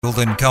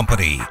Field &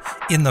 Company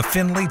in the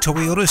Findlay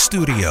Toyota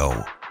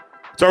studio.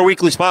 It's our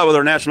weekly spot with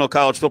our National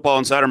College Football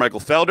Insider, Michael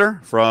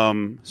Felder,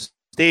 from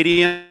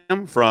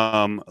Stadium,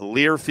 from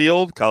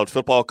Learfield, College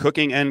Football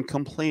Cooking and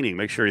Complaining.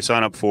 Make sure you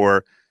sign up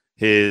for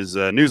his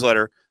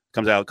newsletter.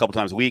 Comes out a couple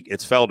times a week.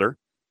 It's Felder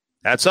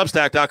at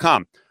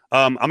Substack.com.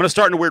 I'm going to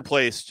start in a weird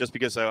place just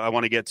because I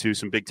want to get to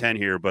some Big Ten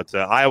here, but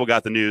Iowa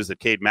got the news that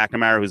Cade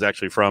McNamara, who's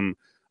actually from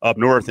up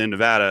north in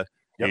Nevada,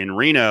 in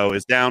Reno,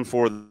 is down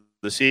for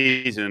the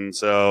season.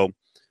 So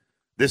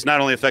this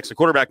not only affects the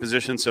quarterback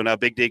position, so now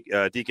Big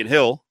Deacon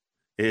Hill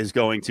is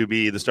going to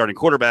be the starting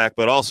quarterback,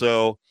 but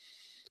also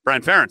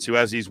Brian Ferentz, who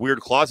has these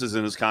weird clauses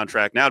in his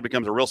contract. Now it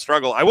becomes a real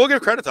struggle. I will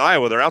give credit to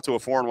Iowa. They're out to a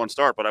 4-1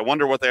 start, but I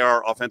wonder what they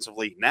are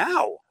offensively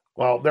now.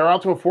 Well, they're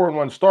out to a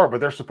 4-1 start, but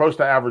they're supposed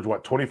to average,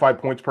 25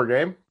 points per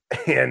game?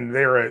 And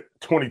they're at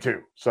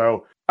 22.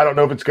 So I don't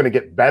know if it's going to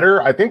get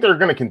better. I think they're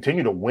going to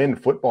continue to win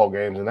football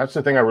games, and that's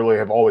the thing I really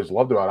have always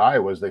loved about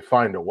Iowa is they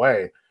find a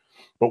way.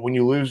 But when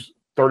you lose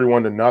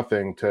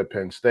 31-0 to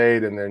Penn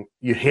State, and then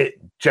you hit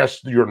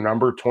just your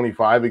number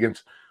 25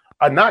 against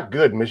a not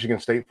good Michigan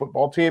State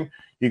football team.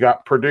 You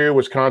got Purdue,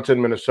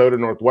 Wisconsin, Minnesota,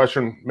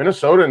 Northwestern.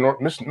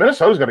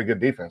 Minnesota's got a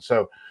good defense.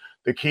 So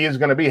the key is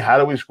going to be how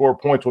do we score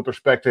points with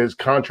respect to his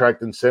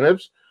contract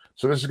incentives.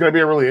 So this is going to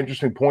be a really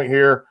interesting point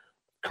here.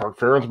 Kirk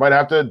Ferentz might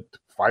have to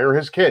fire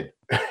his kid.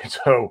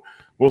 So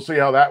we'll see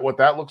what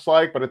that looks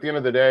like. But at the end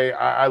of the day,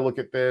 I look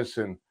at this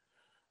and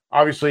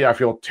obviously, I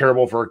feel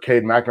terrible for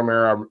Cade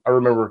McNamara. I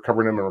remember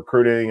covering him in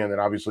recruiting and then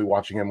obviously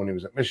watching him when he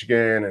was at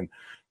Michigan and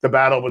the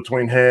battle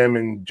between him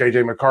and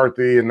J.J.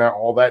 McCarthy and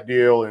all that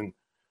deal. And,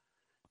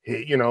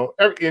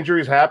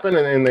 injuries happen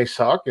and they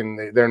suck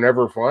and they're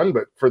never fun.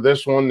 But for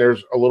this one,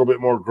 there's a little bit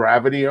more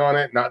gravity on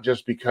it, not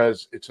just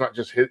because it's not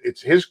just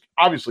his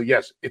obviously,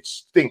 yes, it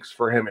stinks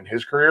for him in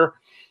his career,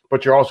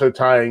 but you're also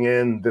tying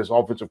in this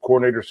offensive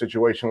coordinator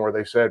situation where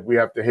they said we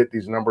have to hit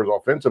these numbers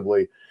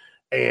offensively.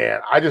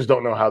 And I just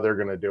don't know how they're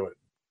going to do it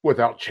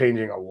without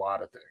changing a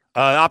lot of things.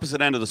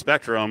 Opposite end of the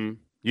spectrum,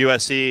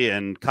 USC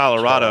and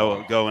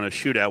Colorado go in a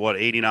shootout,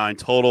 89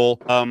 total.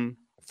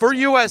 For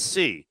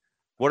USC,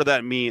 what did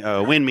that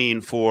win mean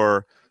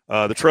for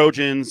the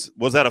Trojans?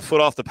 Was that a foot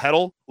off the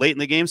pedal late in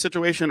the game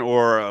situation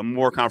or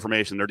more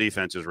confirmation their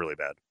defense is really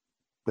bad?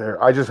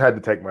 I just had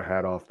to take my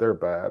hat off. They're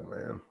bad,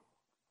 man.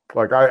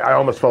 Like, I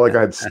almost felt like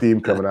I had steam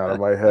coming out of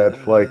my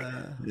head. Like,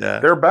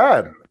 they're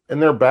bad.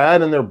 And they're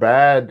bad, and they're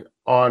bad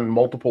on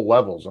multiple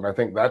levels. And I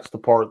think that's the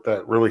part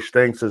that really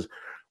stinks is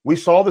we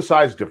saw the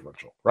size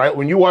differential, right?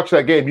 When you watch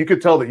that game, you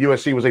could tell that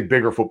USC was a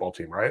bigger football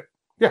team, right?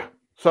 Yeah.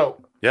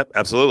 So yep,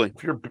 absolutely.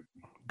 If you're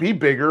be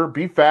bigger,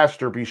 be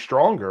faster, be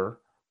stronger.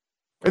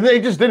 And they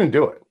just didn't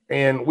do it.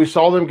 And we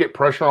saw them get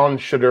pressure on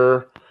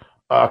Shadur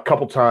a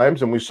couple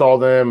times, and we saw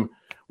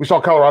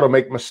Colorado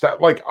make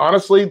mistakes. Like,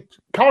 honestly,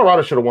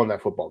 Colorado should have won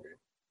that football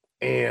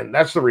game. And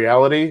that's the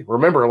reality.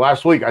 Remember,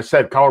 last week I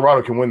said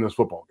Colorado can win this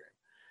football game.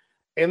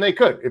 And they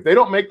could. If they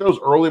don't make those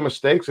early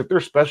mistakes, if their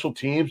special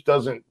teams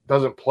doesn't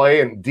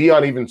play, and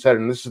Dion even said,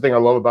 and this is the thing I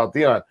love about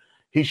Dion,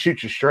 he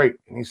shoots you straight.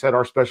 And he said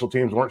our special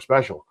teams weren't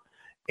special.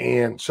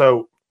 And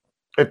so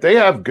if they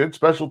have good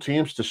special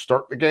teams to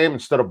start the game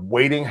instead of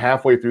waiting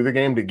halfway through the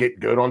game to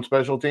get good on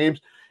special teams,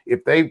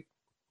 if they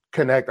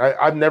connect,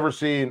 I've never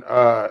seen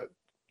the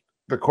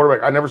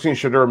quarterback, I've never seen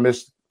Shadur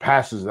miss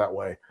passes that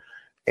way.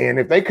 And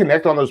if they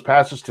connect on those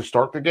passes to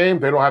start the game,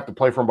 they don't have to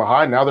play from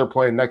behind. Now they're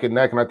playing neck and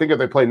neck. And I think if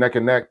they play neck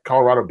and neck,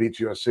 Colorado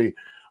beats USC.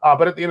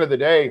 But at the end of the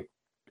day,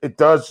 it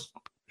does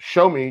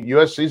show me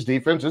USC's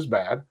defense is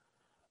bad.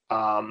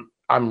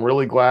 I'm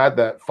really glad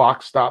that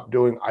Fox stopped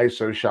doing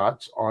ISO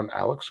shots on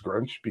Alex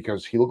Grinch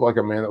because he looked like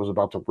a man that was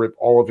about to rip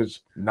all of his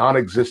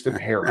non-existent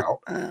hair out.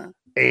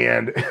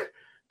 And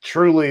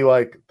truly,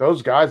 like,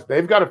 those guys,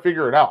 they've got to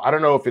figure it out. I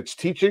don't know if it's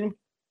teaching.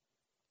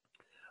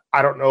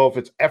 I don't know if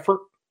it's effort.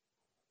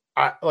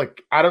 I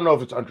don't know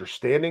if it's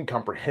understanding,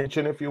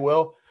 comprehension, if you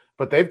will,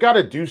 but they've got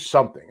to do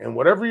something. And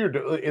whatever you're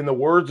doing, in the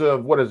words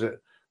of,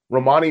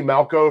 Romani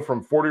Malco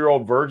from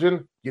 40-Year-Old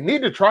Virgin, you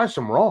need to try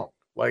some wrong.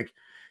 Like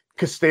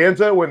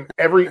Costanza, when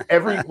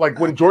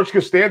when George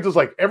Costanza's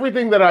like,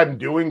 everything that I'm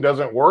doing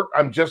doesn't work,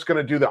 I'm just going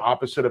to do the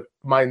opposite of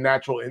my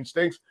natural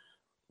instincts.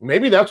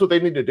 Maybe that's what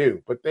they need to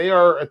do. But they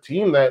are a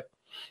team that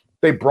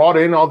they brought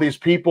in all these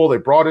people. They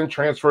brought in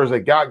transfers. They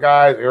got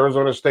guys,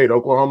 Arizona State,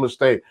 Oklahoma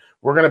State.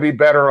 We're going to be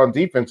better on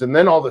defense. And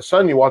then all of a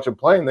sudden you watch them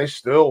play and they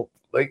still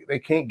they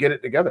can't get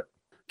it together.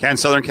 Can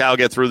Southern Cal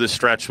get through this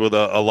stretch with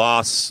a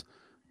loss,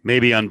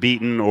 maybe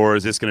unbeaten, or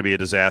is this going to be a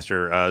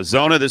disaster?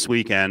 Zona this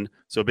weekend,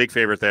 so big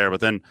favorite there. But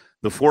then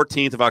the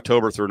 14th of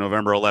October through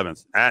November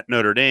 11th, at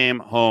Notre Dame,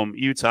 home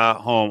Utah,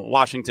 home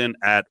Washington,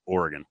 at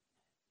Oregon.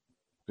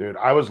 Dude,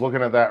 I was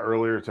looking at that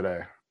earlier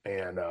today,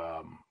 and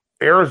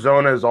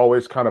Arizona is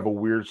always kind of a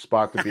weird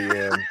spot to be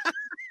in.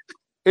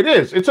 It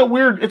is. It's a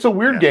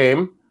weird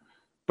game.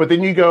 But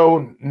then you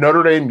go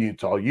Notre Dame,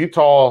 Utah.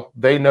 Utah,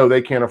 they know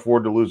they can't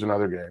afford to lose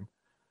another game.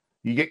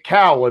 You get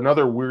Cal,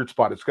 another weird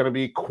spot. It's going to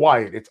be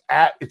quiet.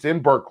 It's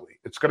in Berkeley.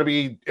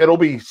 It'll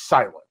be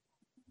silent.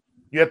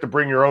 You have to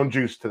bring your own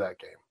juice to that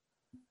game.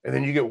 And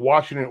then you get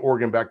Washington and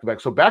Oregon back-to-back.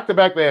 So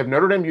back-to-back, they have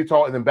Notre Dame,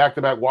 Utah, and then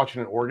back-to-back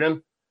Washington and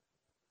Oregon.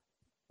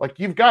 Like,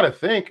 you've got to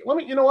think.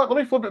 You know what?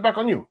 Let me flip it back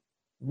on you.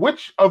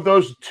 Which of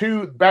those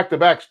two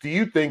back-to-backs do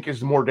you think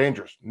is more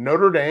dangerous?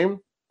 Notre Dame,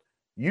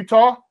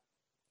 Utah,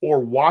 or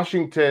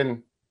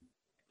Washington?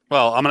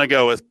 Well, I'm going to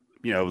go with,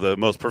 the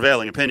most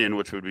prevailing opinion,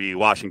 which would be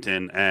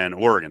Washington and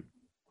Oregon.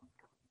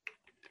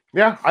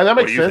 Yeah, that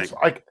makes sense.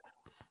 Think? Like,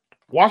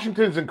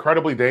 Washington's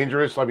incredibly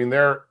dangerous. I mean,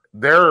 their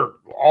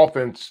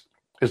offense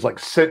is like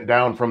sent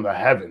down from the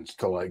heavens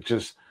to like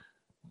just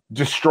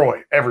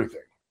destroy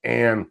everything.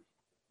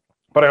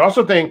 But I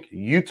also think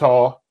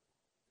Utah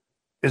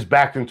is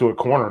backed into a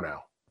corner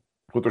now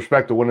with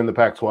respect to winning the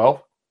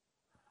Pac-12.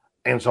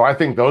 And so I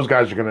think those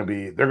guys are going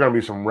to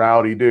be some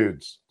rowdy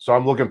dudes. So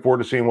I'm looking forward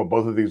to seeing what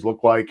both of these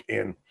look like.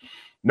 And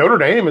Notre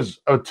Dame is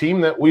a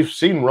team that we've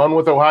seen run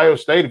with Ohio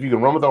State. If you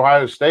can run with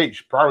Ohio State, you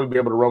should probably be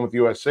able to run with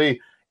USC.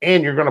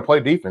 And you're going to play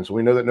defense.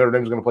 We know that Notre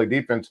Dame is going to play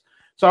defense.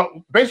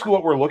 So basically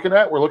what we're looking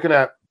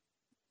at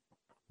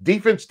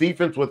defense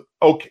with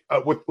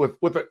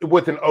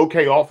with an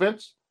okay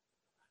offense.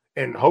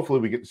 And hopefully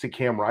we get to see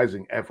Cam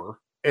Rising ever.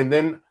 And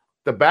then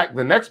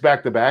the next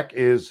back-to-back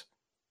is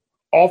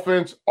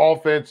offense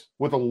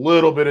with a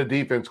little bit of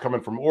defense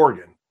coming from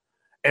Oregon.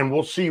 And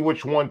we'll see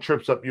which one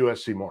trips up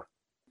USC more.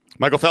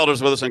 Michael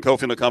Felder's with us on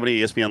Cofield & Company,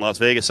 ESPN Las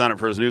Vegas. Sign up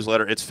for his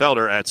newsletter. It's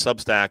Felder at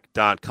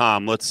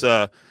Substack.com. Let's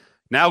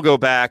now go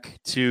back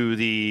to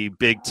the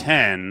Big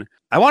Ten.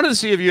 I wanted to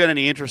see if you had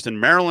any interest in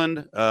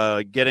Maryland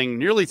getting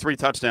nearly 3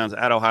 touchdowns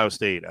at Ohio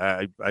State.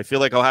 I feel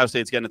like Ohio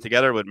State's getting it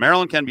together, but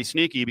Maryland can be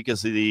sneaky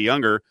because of the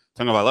younger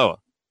Tagovailoa.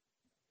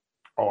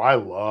 Oh,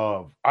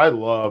 I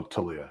love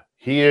Talia.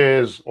 He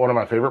is one of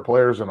my favorite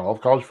players in all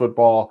of college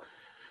football.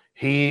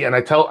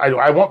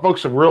 I want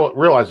folks to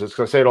realize this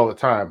because I say it all the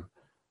time.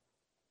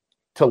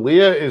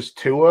 Talia is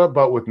Tua,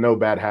 but with no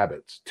bad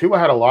habits. Tua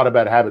had a lot of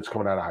bad habits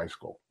coming out of high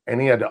school, and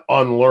he had to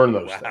unlearn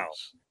those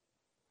things.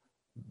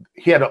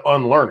 He had to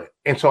unlearn it.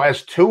 And so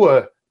as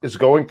Tua is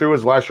going through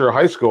his last year of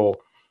high school,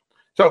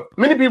 so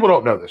many people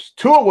don't know this.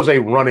 Tua was a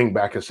running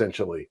back,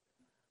 essentially,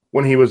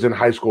 when he was in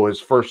high school, his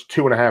first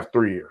 2.5,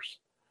 3 years.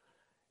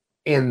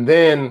 And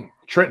then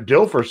Trent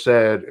Dilfer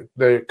said,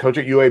 the coach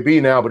at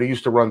UAB now, but he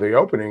used to run the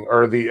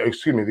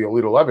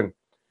Elite 11.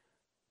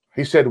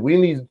 He said,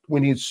 we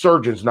need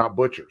surgeons, not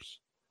butchers.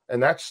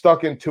 And that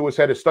stuck into his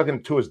head. It stuck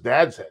into his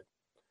dad's head.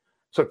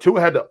 So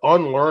Tua had to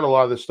unlearn a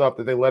lot of the stuff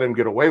that they let him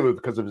get away with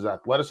because of his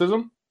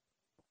athleticism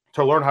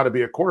to learn how to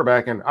be a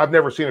quarterback. And I've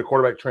never seen a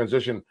quarterback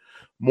transition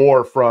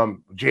more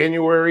from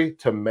January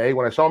to May.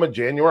 When I saw him in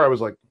January, I was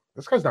like,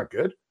 this guy's not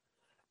good.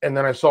 And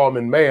then I saw him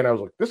in May, and I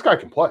was like, this guy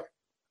can play.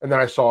 And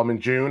then I saw him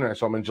in June, and I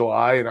saw him in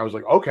July, and I was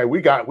like, okay,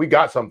 we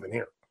got something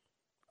here.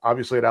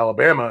 Obviously at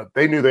Alabama,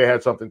 they knew they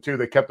had something too.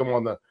 They kept him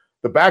on the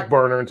back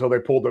burner until they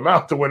pulled him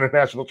out to win a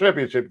national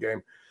championship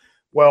game.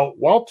 Well,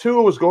 while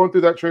Tua was going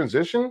through that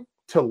transition,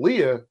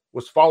 Talia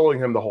was following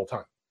him the whole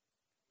time.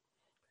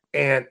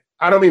 And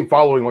I don't mean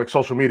following like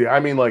social media.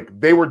 I mean like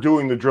they were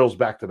doing the drills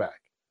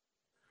back-to-back.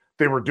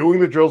 They were doing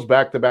the drills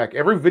back-to-back.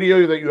 Every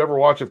video that you ever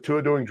watch of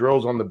Tua doing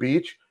drills on the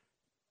beach,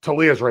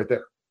 Talia's right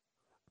there.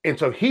 And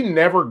so he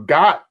never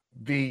got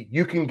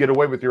you can get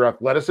away with your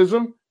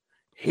athleticism.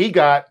 He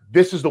got,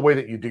 this is the way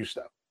that you do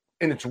stuff.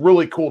 And it's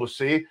really cool to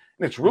see. And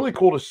it's really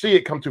cool to see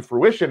it come to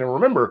fruition. And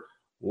remember,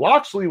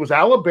 Loxley was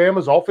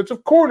Alabama's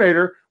offensive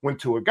coordinator when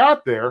Tua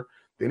got there.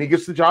 Then he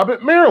gets the job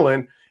at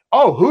Maryland.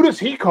 Oh, who does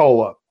he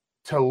call up?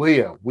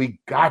 Talia, we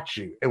got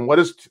you. And what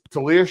does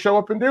Talia show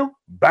up and do?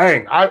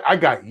 Bang, I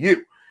got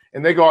you.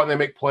 And they go out and they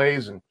make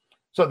plays. And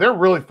so they're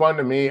really fun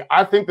to me.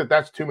 I think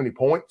that's too many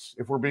points,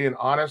 if we're being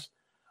honest.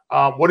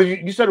 What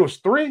did you said it was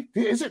 3?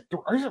 Is it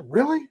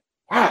really?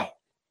 Wow.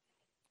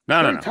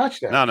 No.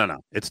 Touchdowns. No.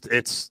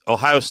 It's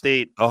Ohio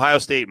State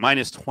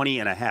minus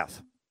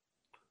 20.5.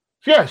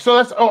 Yeah, so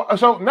that's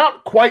so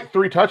not quite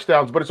 3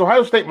 touchdowns, but it's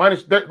Ohio State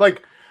minus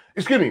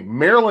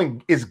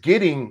Maryland is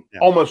getting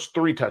almost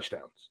 3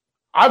 touchdowns.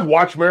 I've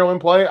watched Maryland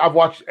play. I've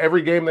watched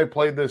every game they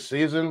played this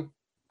season.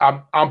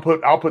 I'll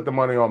put the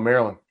money on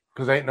Maryland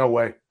because ain't no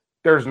way.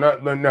 There's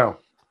no.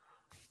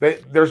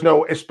 There's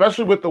no,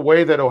 especially with the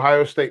way that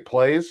Ohio State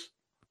plays.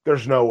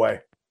 There's no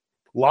way.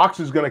 Locks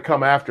is going to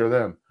come after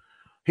them.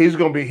 He's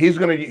going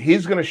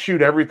to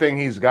shoot everything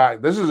he's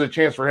got. This is a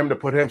chance for him to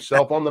put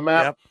himself on the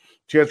map. Yep.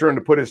 Chance for him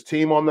to put his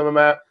team on the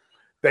map.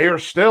 They are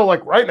still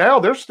like right now.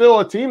 They're still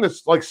a team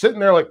that's like sitting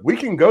there like we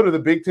can go to the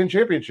Big Ten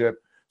championship.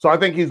 So I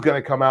think he's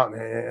going to come out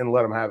and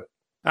let him have it.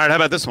 All right. How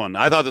about this one?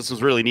 I thought this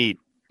was really neat.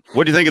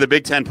 What do you think of the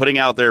Big Ten putting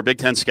out their Big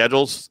Ten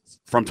schedules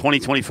from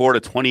 2024 to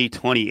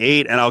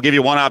 2028? And I'll give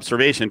you one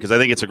observation because I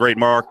think it's a great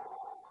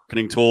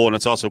marketing tool and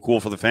it's also cool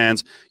for the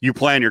fans. You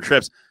plan your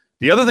trips.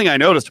 The other thing I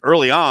noticed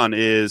early on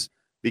is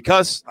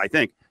because I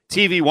think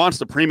TV wants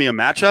the premium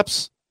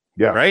matchups.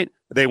 Yeah. Right.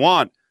 They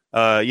want,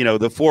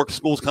 the 4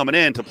 schools coming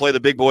in to play the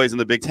big boys in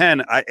the Big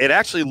Ten. It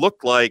actually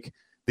looked like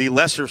the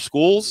lesser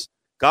schools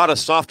got a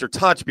softer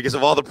touch because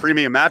of all the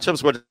premium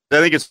matchups, which I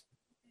think is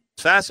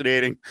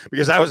fascinating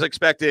because I was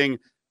expecting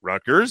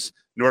Rutgers,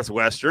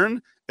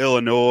 Northwestern,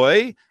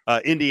 Illinois,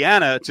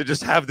 Indiana to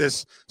just have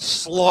this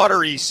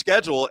slaughtery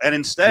schedule. And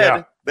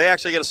instead, they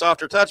actually get a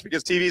softer touch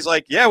because TV's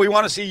like, yeah, we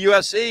want to see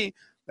USC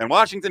and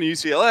Washington,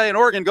 UCLA, and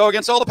Oregon go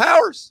against all the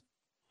powers.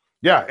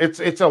 Yeah,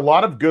 it's a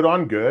lot of good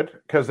on good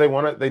because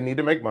they need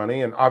to make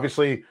money. And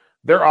obviously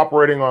they're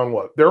operating on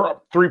what? There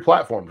are 3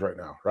 platforms right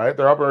now, right?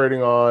 They're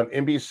operating on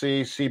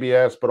NBC,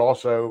 CBS, but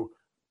also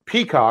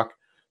Peacock.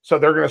 So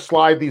they're going to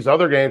slide these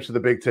other games to the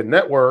Big Ten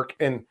Network.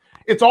 And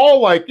it's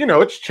all like,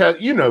 it's chess.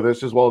 You know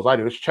this as well as I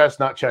do. It's chess,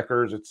 not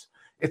checkers.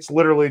 It's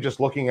literally just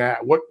looking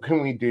at what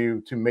can we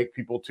do to make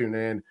people tune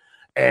in.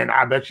 And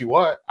I bet you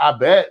what, I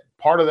bet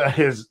part of that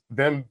is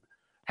them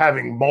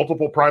having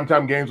multiple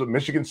primetime games with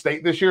Michigan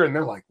State this year. And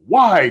they're like,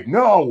 why?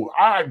 No,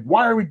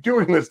 why are we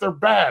doing this? They're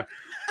bad.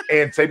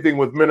 And same thing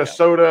with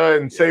Minnesota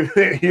and same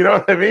thing, you know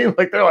what I mean?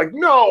 Like, they're like,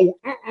 no,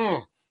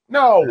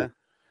 no. Yeah.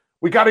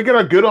 We got to get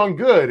a good on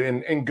good.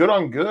 And good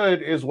on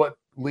good is what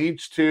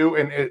leads to,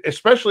 and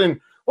especially in,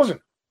 listen,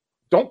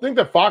 don't think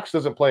that Fox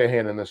doesn't play a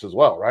hand in this as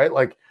well, right?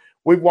 Like,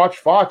 we've watched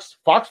Fox.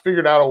 Fox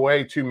figured out a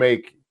way to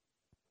make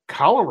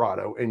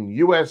Colorado and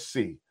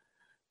USC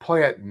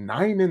play at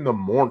 9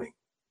 a.m.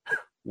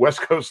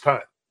 West Coast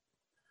time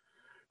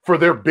for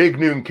their big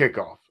noon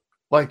kickoff.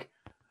 Like,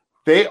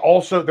 they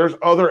also, there's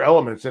other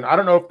elements, and I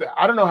don't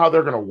know how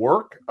they're going to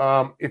work.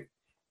 I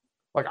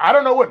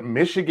don't know what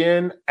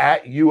Michigan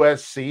at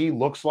USC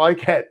looks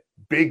like at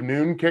big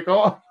noon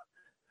kickoff,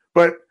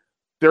 but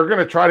they're going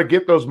to try to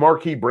get those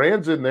marquee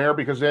brands in there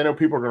because they know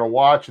people are going to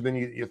watch, and then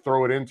you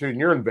throw it into, and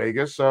you're in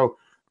Vegas. So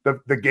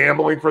the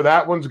gambling for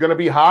that one's going to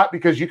be hot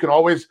because you can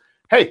always,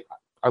 hey,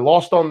 I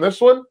lost on this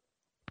one.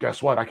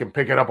 Guess what? I can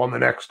pick it up on the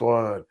next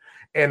one.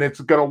 And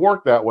it's going to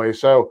work that way.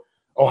 So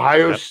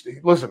Ohio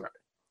State, listen,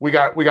 we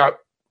got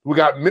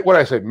what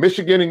I said,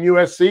 Michigan and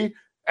USC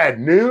at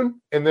noon.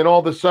 And then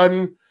all of a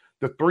sudden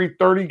the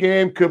 3:30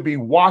 game could be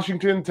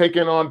Washington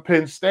taking on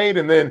Penn State.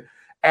 And then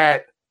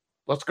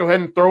let's go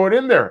ahead and throw it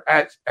in there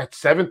at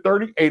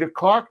 7:30, 8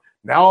 o'clock.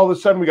 Now all of a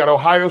sudden we got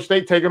Ohio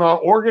State taking on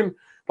Oregon.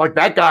 Like,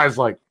 that guy's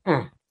like,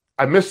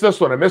 I missed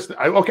this one. I missed it.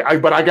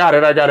 But I got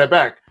it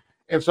back.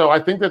 And so I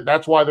think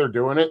that's why they're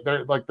doing it.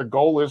 They're like, the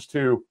goal is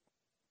to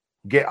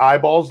get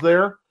eyeballs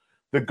there.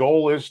 The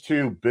goal is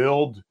to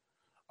build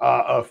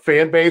a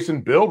fan base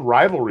and build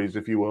rivalries,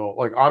 if you will.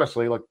 Like,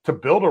 honestly, like, to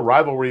build a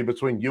rivalry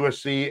between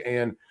USC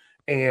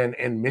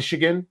and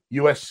Michigan,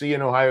 USC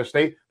and Ohio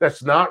State,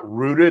 that's not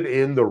rooted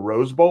in the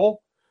Rose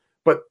Bowl,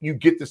 but you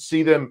get to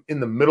see them in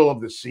the middle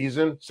of the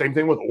season. Same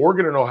thing with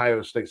Oregon and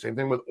Ohio State. Same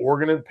thing with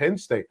Oregon and Penn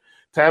State.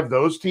 To have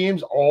those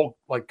teams all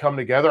like come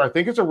together, I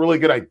think it's a really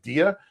good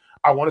idea.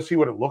 I want to see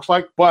what it looks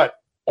like. But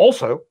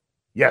also,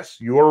 yes,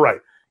 you are right.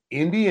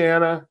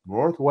 Indiana,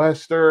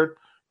 Northwestern,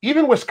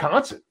 even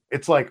Wisconsin.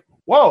 It's like,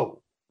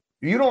 whoa,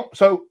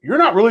 so you're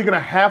not really going to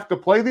have to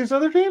play these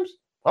other teams?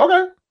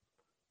 Okay.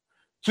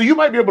 So you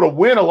might be able to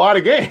win a lot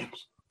of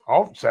games.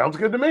 Oh, sounds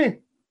good to me.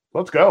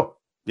 Let's go.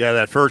 Yeah,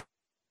 that first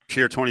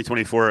year,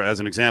 2024, as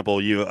an example,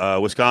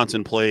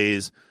 Wisconsin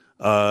plays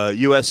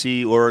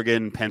USC,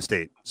 Oregon, Penn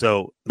State.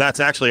 So that's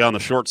actually on the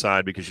short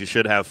side because you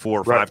should have 4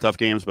 or 5 tough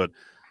games, but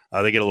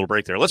they get a little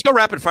break there. Let's go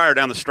rapid fire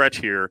down the stretch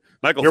here.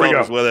 Michael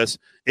Felder is with us.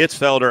 It's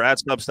Felder at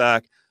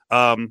Substack.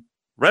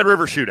 Red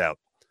River Shootout.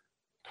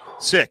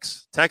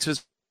 6.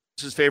 Texas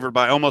is favored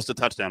by almost a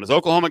touchdown. Is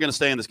Oklahoma going to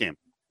stay in this game?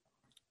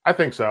 I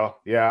think so.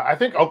 Yeah, I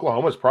think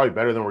Oklahoma is probably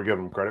better than we're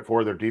giving them credit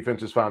for. Their defense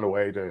has found a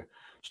way to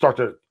start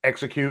to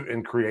execute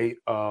and create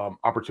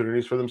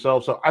opportunities for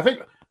themselves. So I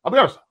think, I'll be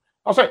honest,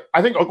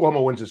 I think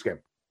Oklahoma wins this game.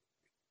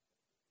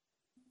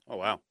 Oh,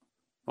 wow.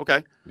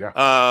 Okay.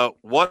 Yeah.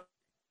 What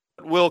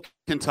will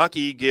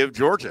Kentucky give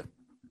Georgia?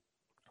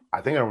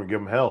 I think I'm going to give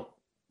them hell.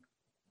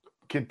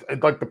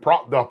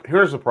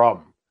 Here's the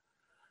problem.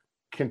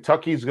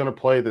 Kentucky's going to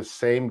play the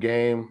same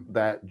game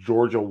that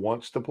Georgia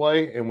wants to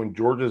play, and when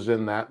Georgia's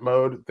in that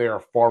mode, they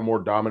are far more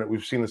dominant.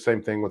 We've seen the same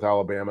thing with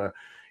Alabama.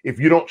 If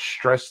you don't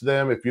stress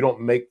them, if you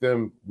don't make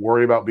them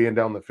worry about being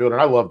down the field,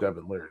 and I love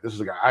Devin Leary. This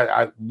is a guy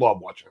I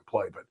love watching him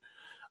play, but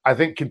I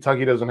think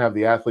Kentucky doesn't have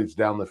the athletes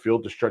down the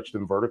field to stretch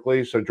them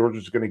vertically, so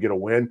Georgia's going to get a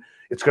win.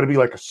 It's going to be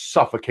like a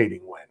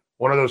suffocating win.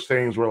 One of those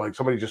things where like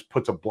somebody just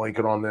puts a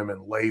blanket on them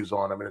and lays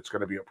on them, and it's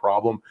going to be a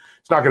problem.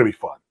 It's not going to be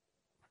fun.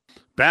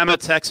 Bama,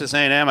 Texas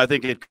A&M, I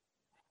think it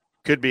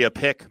could be a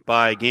pick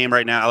by game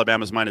right now.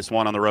 Alabama's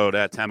 -1 on the road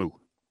at Tamu.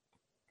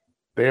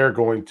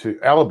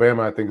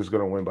 Alabama, I think, is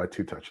going to win by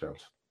 2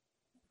 touchdowns.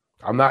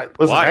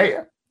 Because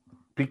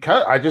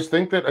I just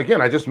think that, again,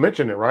 I just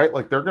mentioned it, right?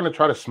 Like, they're going to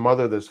try to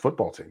smother this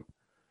football team.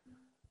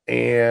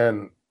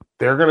 And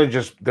they're going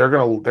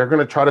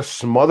to try to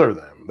smother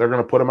them. They're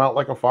going to put them out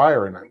like a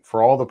fire. And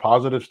for all the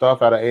positive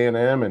stuff out of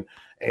A&M, and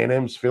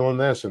A&M's feeling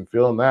this and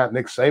feeling that,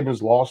 Nick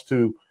Saban's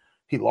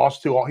you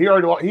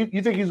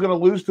think he's going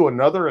to lose to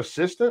another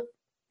assistant?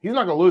 He's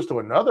not going to lose to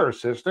another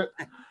assistant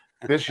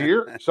this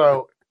year.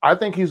 So I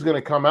think he's going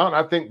to come out, and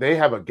I think they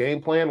have a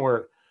game plan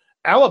where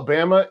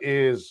Alabama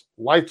is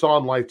lights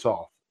on, lights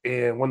off.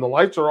 And when the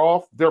lights are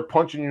off, they're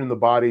punching you in the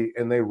body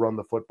and they run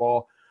the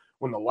football.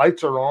 When the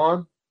lights are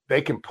on,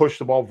 they can push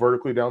the ball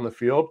vertically down the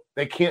field.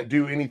 They can't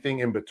do anything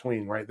in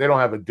between, right? They don't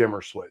have a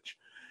dimmer switch.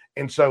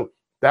 And so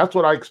that's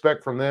what I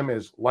expect from them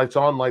is lights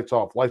on, lights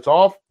off. Lights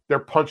off, they're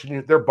punching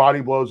you, their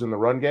body blows in the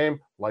run game.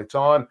 Lights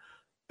on,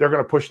 they're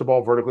going to push the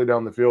ball vertically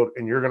down the field,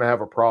 and you're going to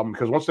have a problem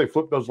because once they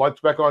flip those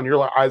lights back on,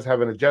 your eyes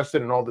haven't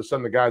adjusted, and all of a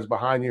sudden the guys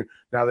behind you,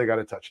 now they got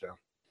a touchdown.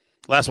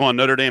 Last one,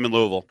 Notre Dame and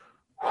Louisville.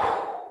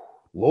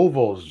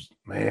 Louisville's,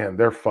 man,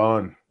 they're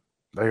fun.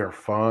 They are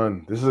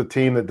fun. This is a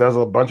team that does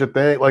a bunch of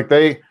things. Like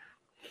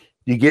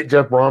you get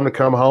Jeff Brom to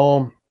come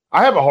home.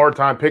 I have a hard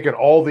time picking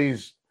all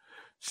these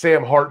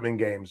Sam Hartman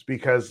games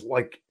because,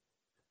 like,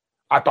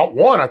 I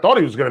thought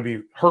he was going to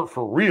be hurt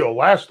for real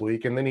last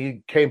week, and then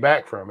he came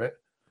back from it.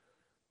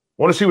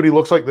 Want to see what he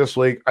looks like this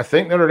week. I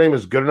think Notre Dame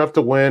is good enough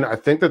to win. I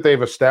think that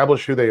they've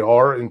established who they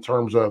are in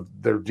terms of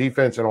their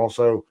defense and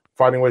also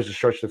finding ways to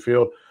stretch the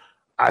field.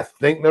 I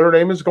think Notre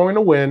Dame is going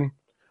to win,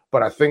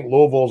 but I think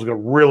Louisville is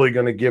really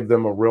going to give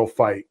them a real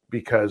fight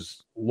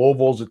because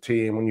Louisville's a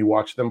team, when you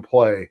watch them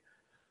play,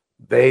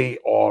 they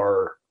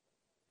are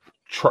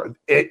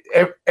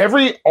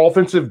every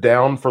offensive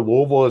down for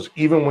Louisville is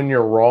even when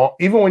you're wrong,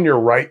 even when you're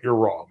right, you're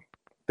wrong.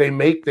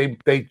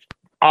 They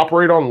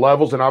operate on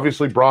levels, and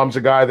obviously Brom's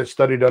a guy that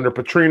studied under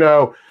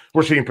Petrino.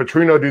 We're seeing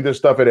Petrino do this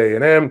stuff at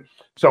A&M.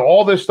 So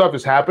all this stuff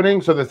is happening.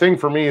 So the thing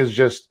for me is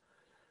just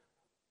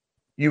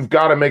you've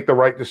got to make the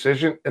right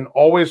decision and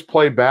always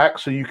play back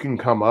so you can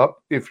come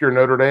up if you're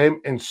Notre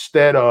Dame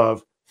instead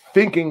of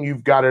thinking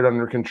you've got it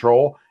under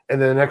control,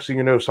 and then the next thing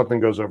you know, something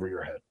goes over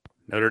your head.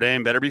 Notre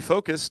Dame better be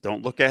focused.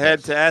 Don't look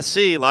ahead to SC.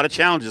 A lot of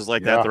challenges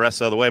like that the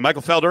rest of the way.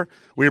 Michael Felder,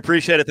 we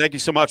appreciate it. Thank you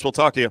so much. We'll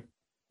talk to you.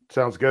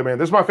 Sounds good, man.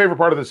 This is my favorite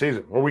part of the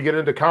season, where we get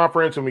into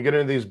conference and we get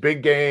into these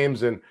big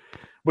games and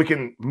we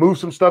can move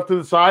some stuff to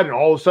the side and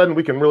all of a sudden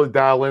we can really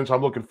dial in. So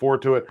I'm looking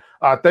forward to it.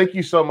 Thank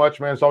you so much,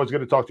 man. It's always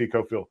good to talk to you,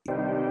 Cofield.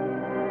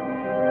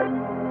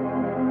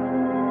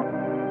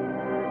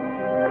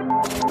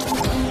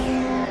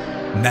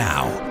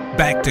 Now,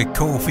 back to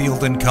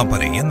Cofield and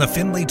Company in the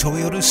Findlay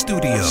Toyota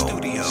studio.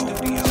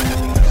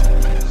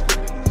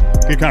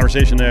 Good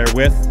conversation there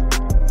with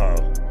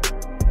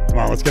come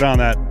on, let's get on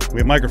that. We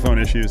have microphone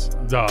issues.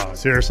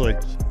 Seriously.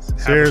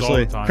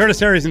 Curtis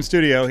Terry's in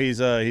studio. He's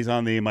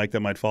on the mic that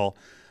might fall.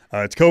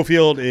 It's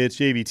Cofield. It's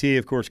JVT.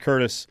 Of course,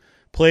 Curtis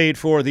played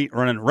for the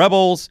Runnin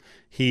Rebels.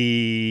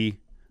 He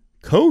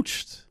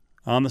coached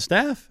on the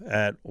staff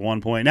at one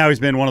point. Now he's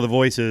been one of the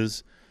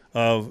voices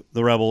of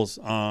the Rebels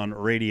on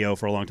radio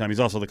for a long time. He's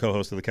also the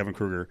co-host of the Kevin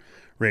Kruger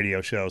radio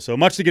show. So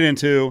much to get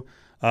into.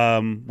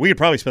 We could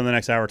probably spend the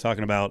next hour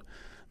talking about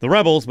the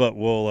Rebels, but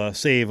we'll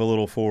save a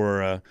little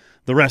for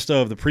the rest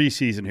of the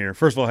preseason here.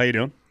 First of all, how you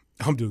doing?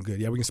 I'm doing good.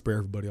 Yeah, we can spare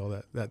everybody all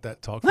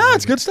that talk. No,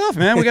 it's good stuff,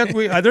 man.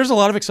 There's a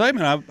lot of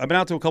excitement. I've been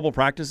out to a couple of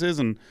practices,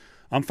 and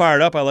I'm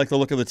fired up. I like the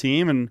look of the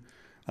team, and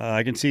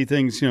I can see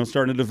things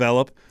starting to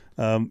develop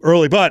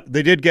early. But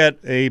they did get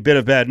a bit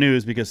of bad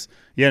news because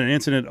you had an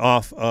incident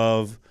off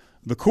of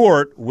the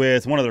court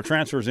with one of their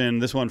transfers in,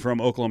 this one from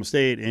Oklahoma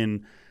State,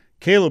 in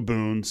Caleb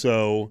Boone.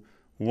 So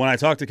when I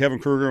talked to Kevin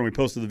Kruger and we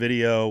posted the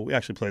video, we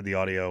actually played the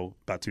audio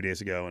about 2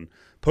 days ago and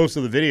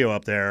posted the video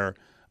up there.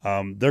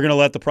 They're going to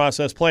let the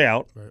process play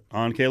out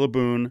on Caleb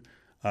Boone.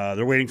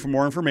 They're waiting for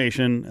more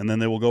information, and then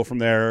they will go from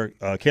there.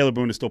 Caleb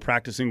Boone is still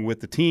practicing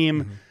with the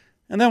team,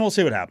 and then we'll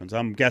see what happens.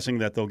 I'm guessing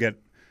that they'll get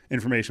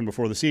information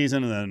before the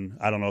season, and then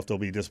I don't know if there'll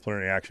be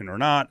disciplinary action or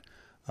not.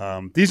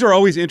 These are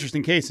always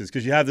interesting cases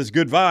because you have this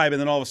good vibe, and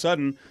then all of a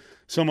sudden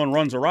someone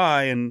runs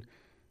awry and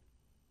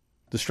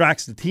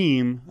distracts the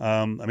team.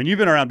 You've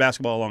been around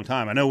basketball a long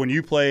time. I know when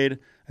you played,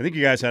 I think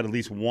you guys had at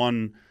least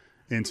one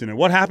incident.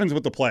 What happens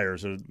with the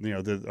players? Are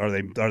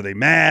they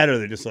mad? Or are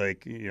they just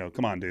like,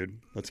 come on, dude,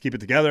 let's keep it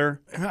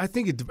together? I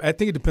think it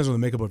depends on the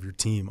makeup of your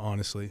team,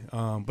 honestly.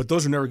 But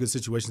those are never good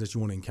situations that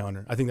you want to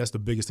encounter. I think that's the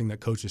biggest thing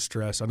that coaches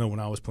stress. I know when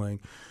I was playing,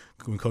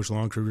 when Coach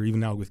Longkruger, even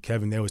now with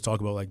Kevin, they always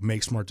talk about like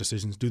make smart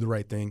decisions, do the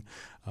right thing,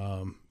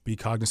 be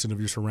cognizant of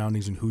your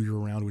surroundings and who you're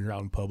around when you're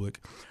out in public.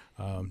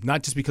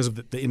 Not just because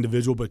of the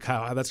individual, but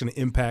how that's going to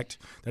impact.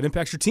 That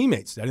impacts your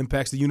teammates. That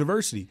impacts the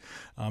university.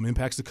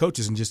 Impacts the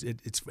coaches, and just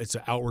it's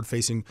an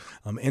outward-facing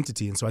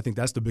entity. And so I think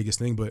that's the biggest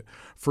thing. But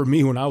for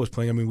me, when I was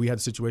playing, we had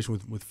a situation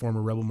with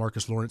former Rebel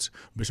Marcus Lawrence,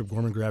 Bishop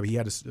Gorman Grab. He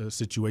had a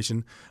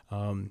situation,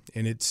 and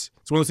it's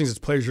one of those things as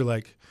players you're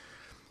like,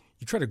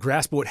 you try to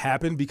grasp what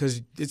happened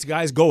because it's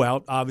guys go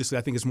out. Obviously,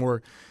 I think it's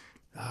more.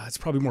 It's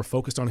probably more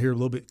focused on here a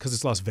little bit because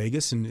it's Las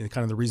Vegas and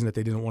kind of the reason that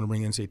they didn't want to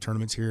bring NCAA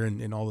tournaments here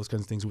and all those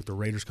kinds of things with the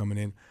Raiders coming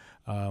in.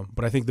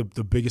 But I think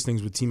the biggest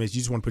things with teammates, you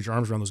just want to put your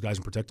arms around those guys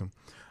and protect them.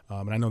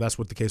 And I know that's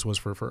what the case was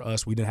for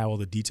us. We didn't have all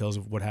the details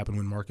of what happened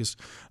when Marcus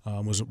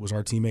was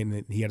our teammate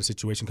and he had a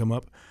situation come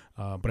up.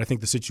 But I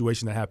think the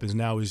situation that happens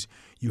now is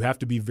you have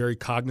to be very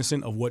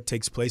cognizant of what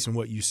takes place and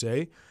what you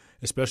say.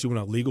 especially when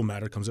a legal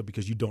matter comes up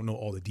because you don't know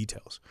all the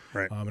details.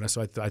 Right. And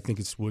so I think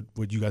it's what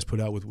you guys put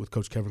out with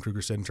Coach Kevin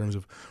Kruger said in terms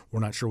of we're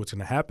not sure what's going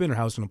to happen or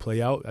how it's going to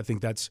play out. I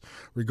think that's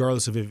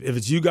regardless of if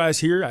it's you guys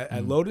here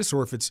at Lotus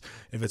or if it's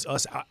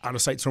us on a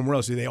site somewhere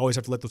else, they always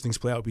have to let those things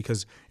play out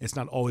because it's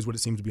not always what it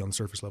seems to be on the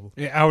surface level.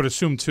 Yeah, I would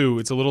assume, too,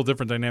 it's a little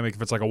different dynamic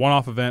if it's like a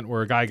one-off event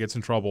where a guy gets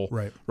in trouble.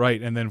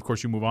 Right. And then, of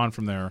course, you move on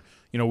from there.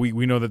 You know,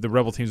 we know that the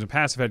Rebel teams in the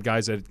past have had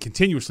guys that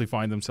continuously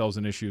find themselves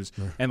in issues.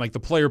 Yeah. And, like, the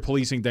player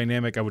policing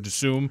dynamic, I would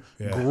assume,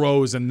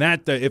 grows. And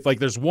that if, like,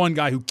 there's one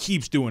guy who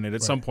keeps doing it,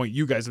 at some point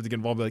you guys have to get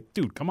involved and be like,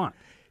 dude, come on.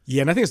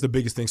 Yeah, and I think it's the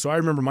biggest thing. So I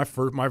remember I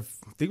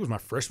think it was my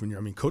freshman year.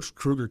 I mean, Coach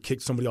Kruger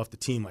kicked somebody off the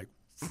team,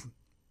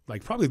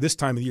 like probably this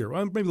time of the year,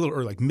 maybe a little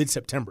early, like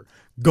mid-September.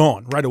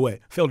 Gone right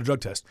away. Failed a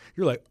drug test.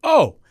 You're like,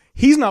 oh,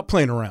 he's not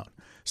playing around.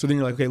 So then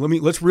you're like, okay,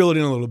 let's reel it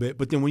in a little bit.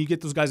 But then when you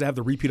get those guys that have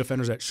the repeat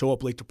offenders that show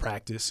up late to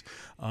practice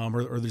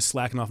or they're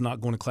slacking off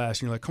not going to class,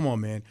 and you're like, come on,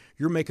 man,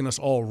 you're making us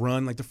all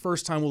run. Like the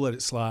first time we'll let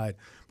it slide.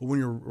 But when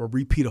you're a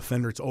repeat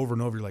offender, it's over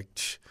and over. You're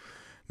like,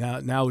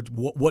 now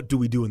what do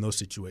we do in those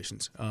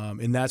situations?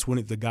 And that's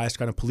when the guys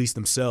kind of police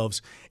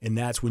themselves. And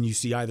that's when you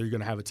see either you're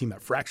going to have a team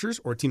that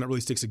fractures or a team that really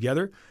sticks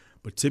together.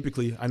 But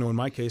typically, I know in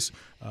my case,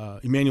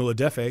 Emmanuel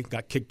Adefe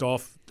got kicked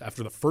off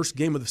after the first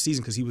game of the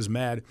season because he was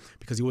mad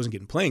because he wasn't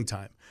getting playing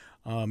time.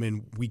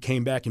 And we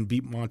came back and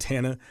beat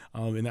Montana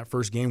in that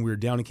first game. We were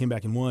down and came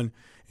back and won.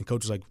 And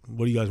coach was like,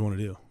 "What do you guys want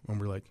to do?" And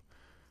we're like,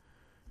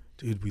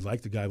 "Dude, we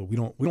like the guy, but we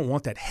don't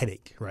want that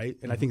headache, right?"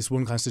 And I think it's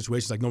one kind of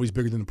situation like nobody's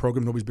bigger than the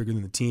program, nobody's bigger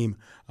than the team.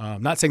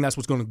 Not saying that's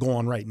what's going to go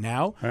on right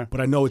now,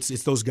 but I know it's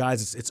those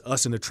guys, it's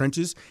us in the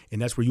trenches,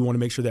 and that's where you want to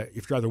make sure that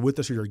if you're either with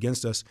us or you're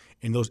against us,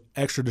 and those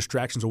extra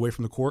distractions away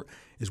from the court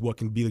is what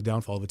can be the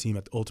downfall of a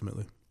team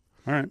ultimately.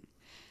 All right.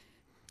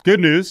 Good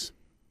news.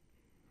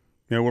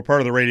 You know, we're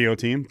part of the radio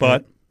team,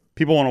 but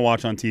people want to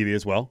watch on TV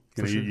as well.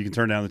 You can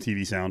turn down the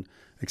TV sound,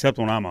 except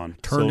when I'm on.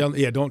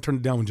 Don't turn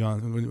it down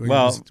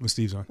when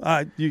Steve's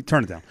on. You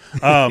turn it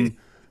down.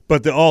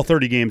 But all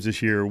 30 games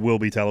this year will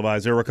be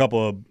televised. There were a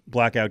couple of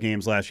blackout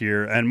games last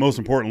year, and most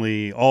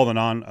importantly, all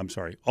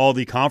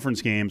the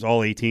conference games,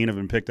 all 18 have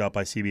been picked up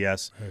by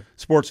CBS,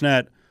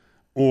 Sportsnet,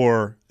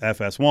 or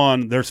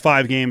FS1. There's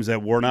 5 games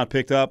that were not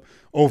picked up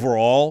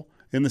overall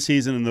in the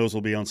season, and those will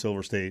be on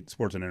Silver State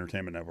Sports and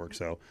Entertainment Network.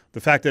 So the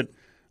fact that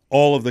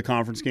all of the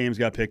conference games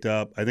got picked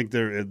up, I think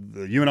the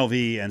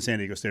UNLV and San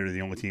Diego State are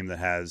the only team that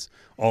has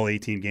all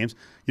 18 games.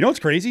 You know what's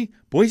crazy?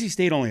 Boise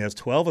State only has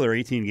 12 of their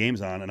 18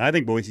 games on, and I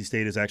think Boise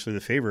State is actually the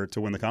favorite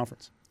to win the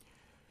conference.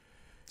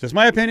 Just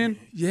my opinion.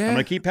 Yeah. I'm going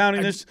to keep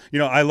pounding this. You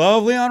know, I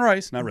love Leon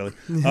Rice. Not really.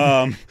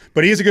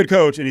 But he's a good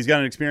coach, and he's got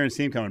an experienced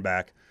team coming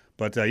back.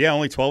 But,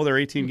 only 12 of their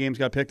 18 games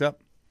got picked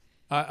up.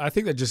 I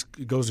think that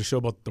just goes to show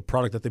about the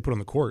product that they put on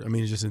the court. I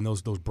mean, it's just in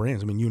those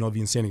brands. I mean, UNLV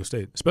and San Diego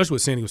State, especially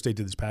what San Diego State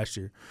did this past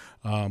year.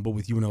 But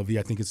with UNLV,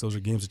 I think those are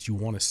games that you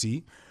want to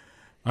see.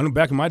 I know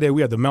back in my day, we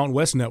had the Mountain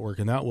West Network,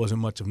 and that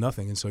wasn't much of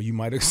nothing. And so you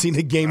might have seen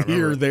a game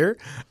here or there.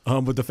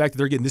 But the fact that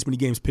they're getting this many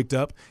games picked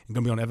up and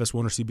going to be on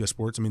FS1 or CBS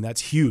Sports, I mean, that's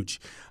huge.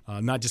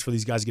 Not just for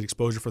these guys to get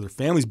exposure, for their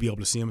families to be able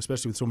to see them,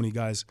 especially with so many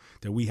guys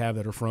that we have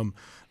that are from,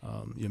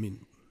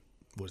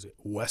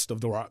 east of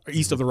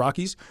the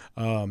Rockies?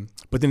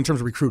 But then in terms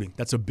of recruiting,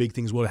 that's a big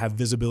thing as well, to have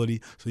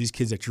visibility. So these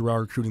kids that you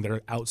are recruiting that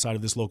are outside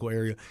of this local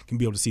area can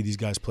be able to see these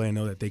guys play and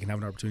know that they can have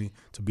an opportunity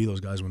to be those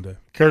guys one day.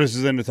 Curtis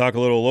is in to talk a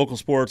little local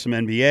sports, some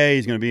NBA.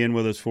 He's going to be in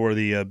with us for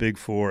the Big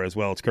Four as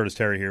well. It's Curtis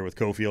Terry here with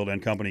Cofield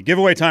and Company.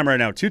 Giveaway time right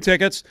now, 2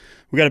 tickets.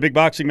 We got a big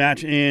boxing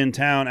match in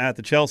town at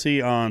the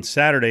Chelsea on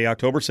Saturday,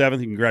 October 7th.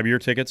 You can grab your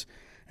tickets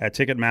at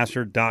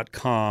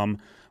Ticketmaster.com.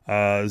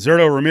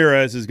 Zerto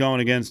Ramirez is going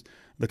against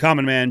the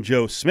common man,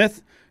 Joe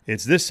Smith.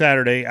 It's this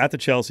Saturday at the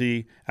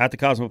Chelsea, at the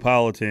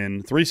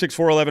Cosmopolitan,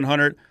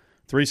 364-1100,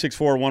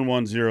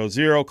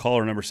 364-1100,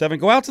 caller number 7.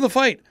 Go out to the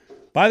fight.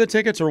 Buy the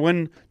tickets or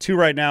win 2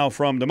 right now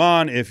from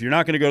Damon. If you're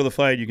not going to go to the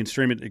fight, you can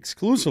stream it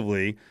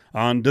exclusively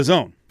on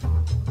DAZN.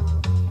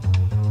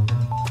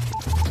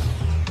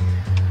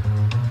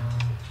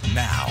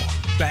 Now,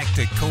 back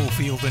to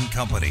Cofield and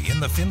Company in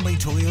the Findlay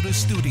Toyota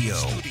studio.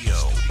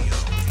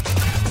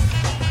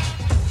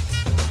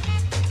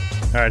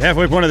 All right,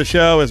 halfway point of the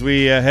show as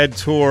we head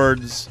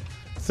towards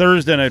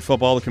Thursday Night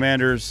Football, the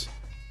Commanders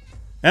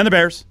and the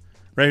Bears,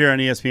 right here on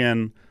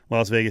ESPN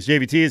Las Vegas.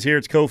 JVT is here.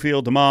 It's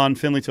Cofield, Damon,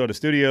 Findlay Toyota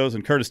Studios,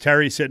 and Curtis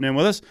Terry sitting in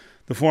with us,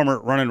 the former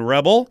Runnin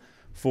Rebel,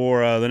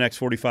 for the next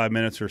 45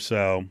 minutes or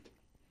so.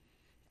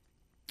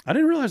 I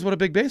didn't realize what a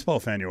big baseball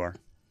fan you are.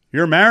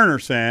 You're a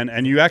Mariners fan,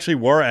 and you actually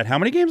were at how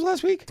many games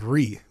last week?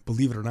 3,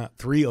 believe it or not.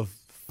 3 of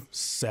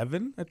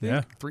 7, I think.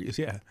 Yeah. 3,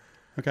 yeah.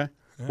 Okay.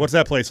 Yeah. What's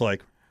that place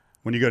like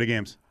when you go to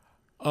games?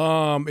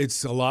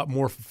 It's a lot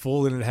more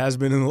full than it has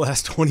been in the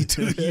last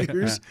 22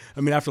 years.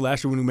 I mean, after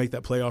last year when we make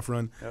that playoff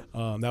run,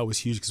 that was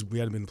huge because we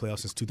hadn't been in the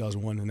playoffs since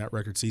 2001 in that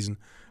record season.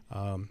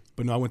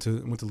 But no, I went to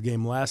the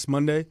game last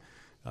Monday.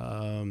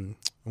 I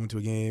went to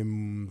a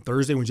game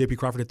Thursday when J.P.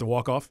 Crawford hit the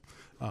walk-off.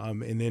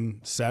 And then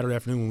Saturday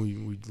afternoon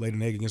when we laid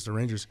an egg against the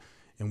Rangers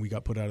and we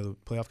got put out of the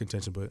playoff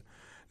contention. But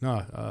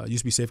Used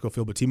to be Safeco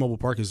Field, but T-Mobile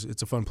Park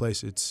it's a fun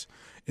place.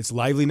 It's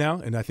lively now,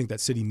 and I think that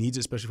city needs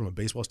it, especially from a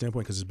baseball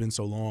standpoint, because it's been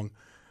so long.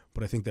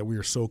 But I think that we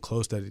are so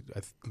close that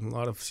a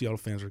lot of Seattle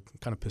fans are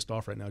kind of pissed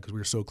off right now because we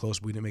were so close,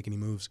 but we didn't make any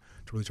moves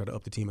to really try to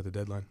up the team at the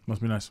deadline.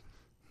 Must be nice.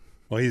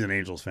 Well, he's an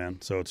Angels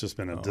fan, so it's just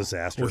been a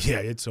disaster. Well, yeah,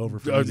 it's over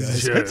for you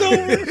guys. It's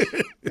over.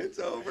 It's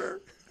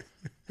over.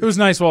 It was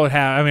nice while it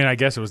happened. I mean, I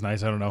guess it was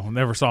nice. I don't know.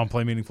 Never saw him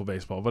play meaningful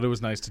baseball, but it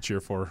was nice to cheer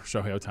for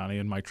Shohei Ohtani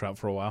and Mike Trout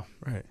for a while.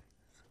 Right.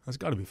 That's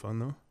got to be fun,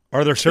 though.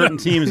 Are there certain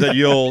teams that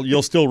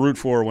you'll still root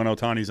for when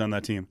Ohtani's on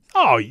that team?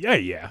 Oh,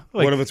 yeah.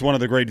 Like, what if it's one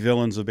of the great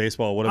villains of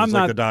baseball? What if it's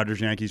like the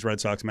Dodgers, Yankees,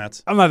 Red Sox,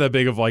 Mets? I'm not that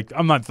big of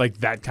I'm not like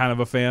that kind of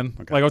a fan.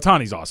 Okay. Like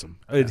Ohtani's awesome.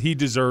 Yeah. He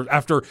deserves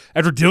after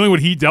dealing what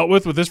he dealt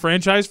with this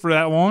franchise for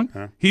that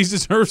long, he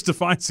deserves to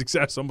find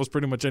success almost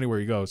pretty much anywhere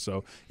he goes.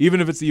 So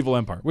even if it's the evil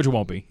empire, which it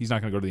won't be, he's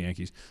not going to go to the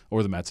Yankees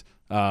or the Mets.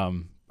 I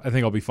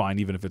think I'll be fine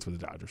even if it's with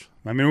the Dodgers.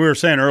 I mean, we were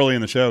saying early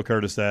in the show,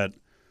 Curtis, that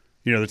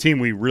the team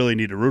we really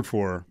need to root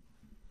for.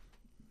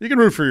 You can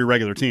root for your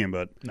regular team,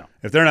 but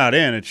if they're not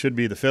in, it should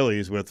be the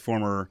Phillies with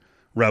former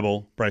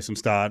Rebel Bryson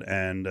Stott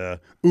and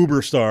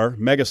Uber star,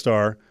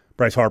 megastar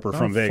Bryce Harper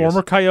from Vegas.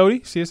 Former Coyote,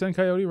 CSN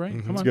Coyote, right?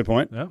 Come on. That's a good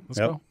point. Yeah, let's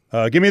go.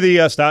 Give me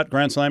the Stott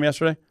grand slam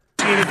yesterday.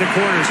 At the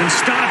corners, and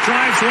Stott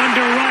drives one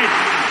to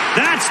right.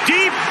 That's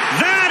deep.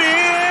 That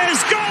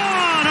is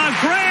gone. A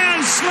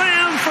grand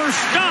slam for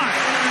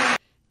Stott.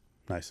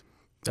 Nice.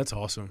 That's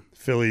awesome.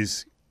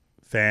 Phillies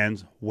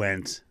fans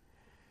went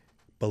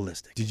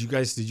ballistic. Did you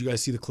guys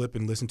see the clip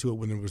and listen to it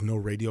when there was no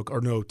radio or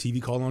no TV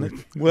call on it?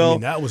 Well,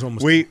 that was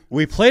almost.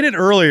 We played it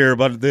earlier,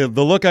 but the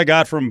look I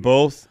got from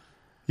both.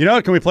 You know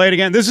what? Can we play it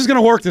again? This is going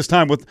to work this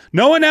time with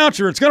no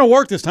announcer. It's going to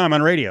work this time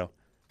on radio.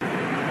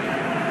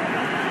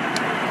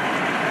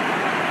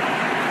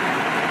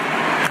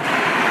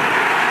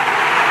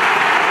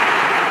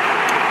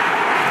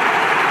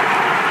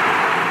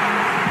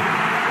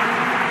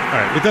 All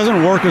right, it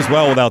doesn't work as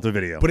well without the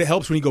video, but it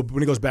helps when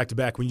it goes back to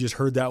back. When you just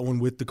heard that one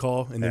with the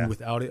call and then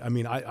without it. I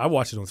mean, I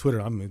watched it on Twitter.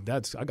 I mean,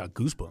 I got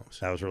goosebumps.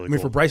 That was really.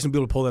 For Bryson to be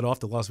able to pull that off,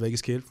 the Las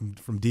Vegas kid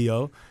from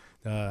Do.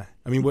 I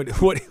mean,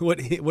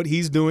 what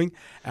he's doing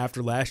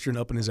after last year and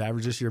upping his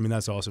average this year. I mean,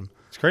 that's awesome.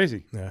 It's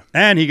crazy. Yeah,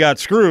 and he got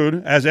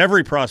screwed as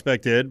every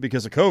prospect did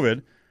because of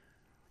COVID.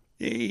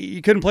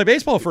 He couldn't play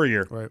baseball for a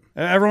year. Right.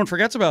 Everyone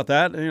forgets about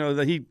that.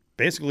 That he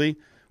basically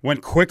went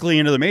quickly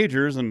into the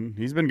majors, and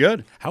he's been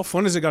good. How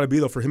fun has it got to be,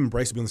 though, for him and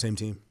Bryce to be on the same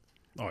team?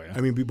 Oh, yeah.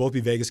 I mean, we both be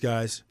Vegas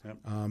guys.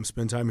 Yep.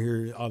 Spend time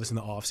here, obviously,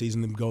 in the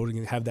offseason, and go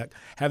and have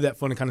that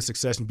fun and kind of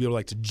success and be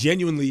able to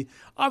genuinely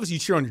 – obviously, you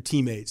cheer on your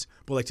teammates,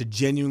 but to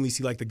genuinely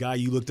see the guy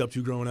you looked up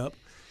to growing up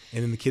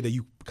and then the kid that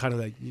you kind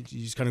of you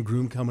just kind of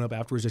groomed coming up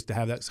afterwards, just to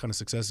have that kind of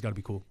success has got to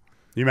be cool.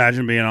 You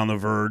imagine being on the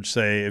verge,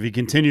 say, if he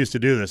continues to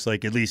do this,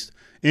 at least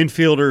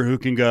infielder who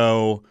can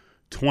go –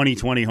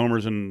 20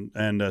 homers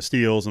and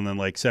steals and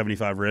then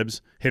 75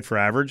 ribs hit for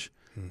average.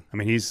 I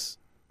mean, he's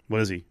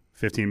what is he?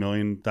 $15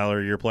 million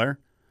a year player?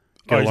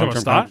 He's on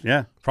Stott?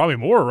 Yeah, probably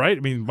more, right? I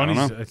mean,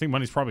 I think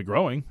money's probably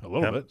growing a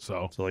little bit.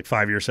 So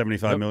 5 year,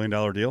 $75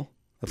 million deal.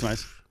 That's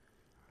nice.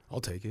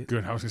 I'll take it.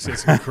 Good. I was gonna say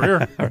it's a good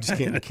career. I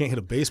can't hit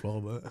a baseball,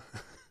 but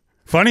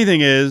funny thing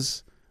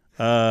is,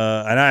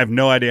 and I have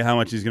no idea how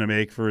much he's going to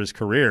make for his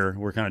career.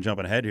 We're kind of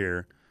jumping ahead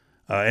here.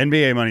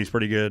 NBA money's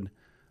pretty good.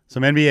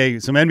 Some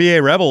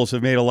NBA Rebels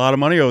have made a lot of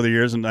money over the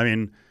years, and I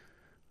mean,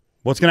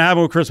 what's going to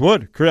happen with Chris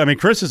Wood? I mean,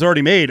 Chris has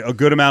already made a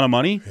good amount of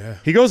money. Yeah.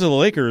 He goes to the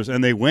Lakers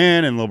and they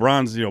win, and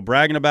LeBron's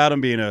bragging about him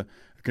being a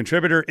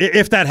contributor.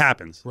 If that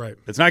happens, right?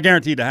 It's not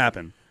guaranteed to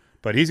happen,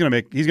 but he's going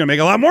to make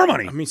a lot more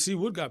money. I mean, C.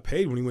 Wood got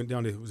paid when he went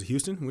down to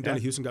Houston. He went down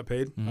to Houston, got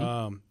paid.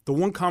 Mm-hmm. The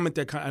one comment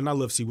and I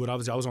love C. Wood.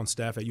 Obviously, I was on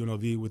staff at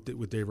UNLV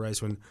with Dave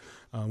Rice when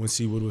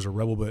C. Wood was a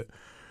Rebel, but.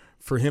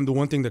 For him,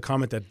 the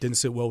comment that didn't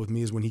sit well with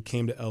me is when he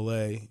came to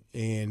L.A.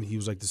 and he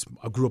was like, "This.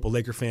 I grew up a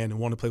Laker fan and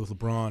wanted to play with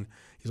LeBron."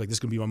 He's like, "This is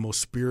gonna be my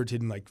most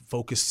spirited and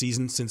focused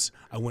season since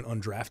I went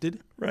undrafted."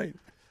 Right.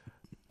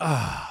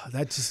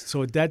 That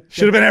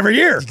should have been every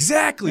year.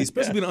 Exactly,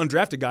 especially being an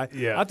undrafted guy.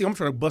 Yeah. I think I'm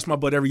trying to bust my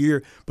butt every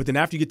year, but then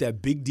after you get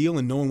that big deal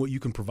and knowing what you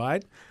can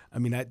provide, I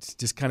mean, that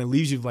just kind of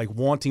leaves you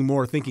wanting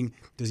more, thinking,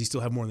 does he still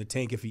have more in the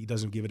tank if he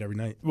doesn't give it every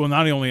night? Well,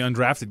 not only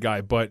undrafted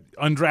guy, but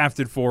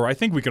undrafted for, I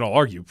think we can all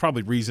argue,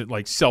 probably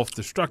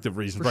self-destructive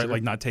reasons, right?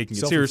 Sure. Not taking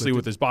it seriously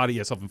with his body.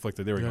 Yeah,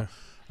 self-inflicted. There we go.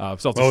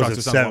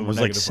 Self-destructive. It was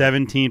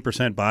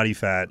 17% body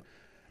fat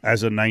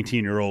as a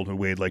 19-year-old who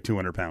weighed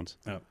 200 pounds.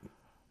 Yep.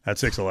 At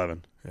 6'11".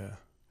 Yeah.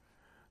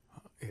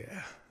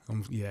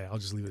 Yeah. I'll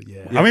just leave it.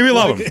 Yeah. I mean, we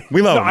love him.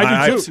 We love him.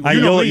 I do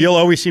too. You'll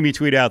always see me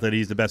tweet out that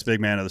he's the best big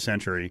man of the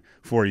century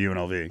for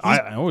UNLV.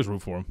 I always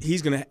root for him.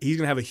 He's gonna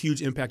have a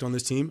huge impact on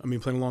this team. I mean,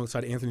 playing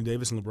alongside Anthony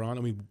Davis and LeBron.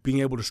 I mean, being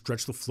able to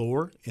stretch the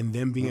floor and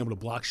then being able to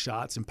block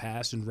shots and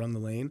pass and run the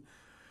lane.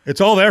 It's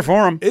all there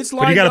for him. But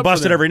you got to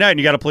bust it every night, and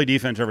you got to play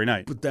defense every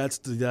night. But that's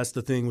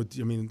the thing with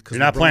because you're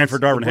not playing for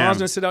Darvin Ham. LeBron's going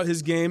to sit out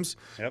his games.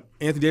 Yep.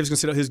 Anthony Davis is going to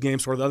sit out his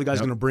games. So the other guy's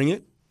going to bring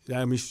it.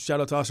 I mean,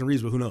 shout out to Austin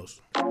Reeves, but who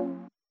knows?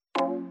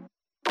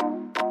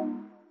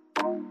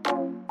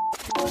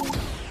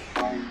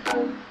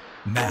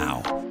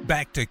 Now,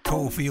 back Back to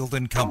Cofield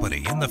and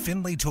Company in the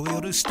Findlay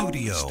Toyota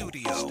studio.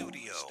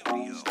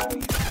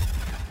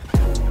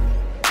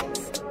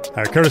 All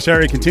right, Curtis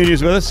Harry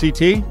continues with us,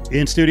 CT,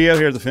 in studio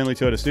here at the Findlay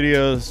Toyota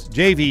Studios.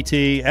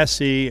 JVT,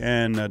 SC,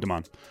 and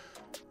Damon.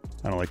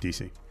 I don't like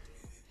DC.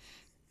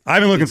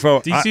 I've been looking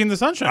forward. DC in the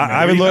sunshine.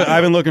 I've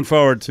been looking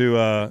forward to.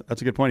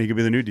 That's a good point. He could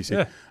be the new DC.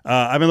 Yeah.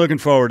 I've been looking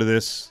forward to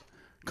this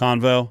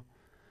convo.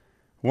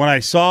 When I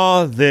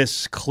saw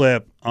this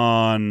clip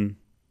on,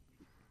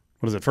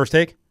 what is it, First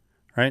Take,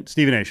 right?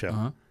 Stephen A. show.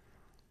 Uh-huh.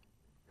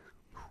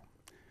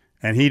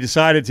 And he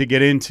decided to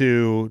get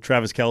into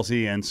Travis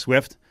Kelce and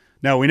Swift.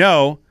 Now, we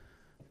know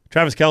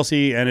Travis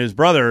Kelce and his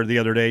brother the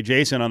other day,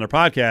 Jason, on their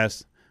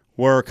podcast,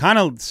 were kind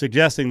of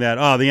suggesting that,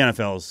 the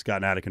NFL's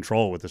gotten out of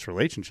control with this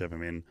relationship. I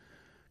mean,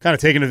 kind of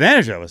taking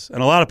advantage of us.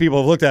 And a lot of people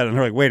have looked at it and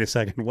they're like, wait a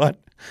second, what?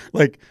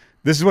 Like,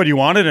 this is what you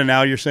wanted, and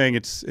now you're saying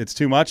it's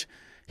too much?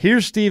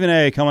 Here's Stephen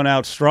A. coming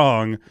out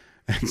strong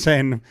and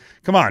saying,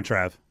 come on,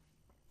 Trav.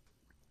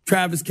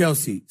 Travis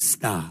Kelce,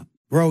 stop.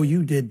 Bro,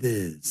 you did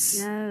this.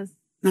 Yes.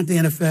 Not the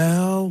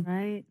NFL.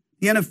 Right.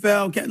 The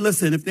NFL,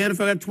 listen, if the NFL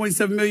got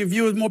 27 million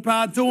viewers, more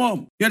power to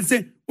them. You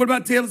understand? What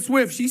about Taylor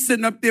Swift? She's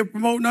sitting up there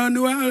promoting her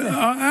new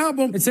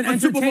album. It's an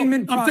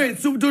entertainment product. I'm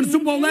saying, doing the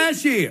Super Bowl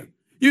last year.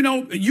 You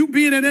know, you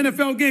being at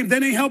NFL games,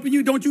 that ain't helping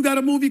you. Don't you got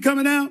a movie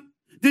coming out?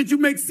 Did you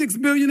make $6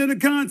 million in a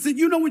concert?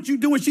 You know what you're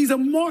doing. She's a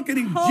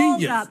marketing genius.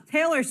 Hold up.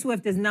 Taylor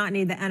Swift does not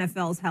need the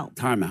NFL's help.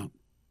 Timeout.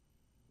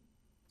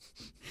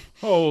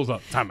 Hold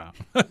up. Timeout.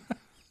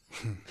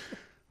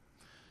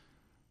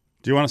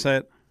 Do you want to say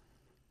it?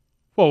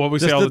 Well, what we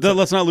say all the time.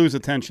 Let's not lose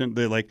attention,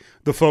 the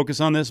focus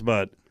on this,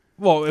 but...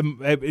 Well,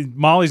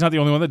 Molly's not the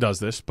only one that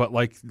does this, but,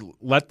 like,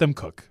 let them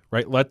cook,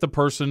 right? Let the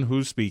person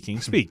who's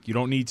speaking speak. You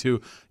don't need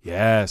to,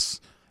 yes,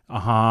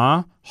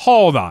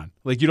 hold on.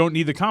 Like, you don't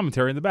need the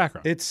commentary in the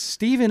background. It's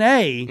Stephen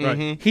A.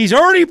 Right. He's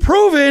already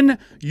proven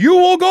you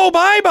will go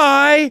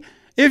bye-bye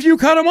if you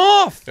cut him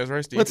off. That's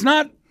right, Steve. Let's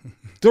not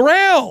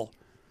derail.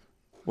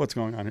 What's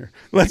going on here?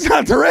 Let's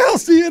not derail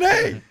Stephen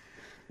A.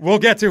 We'll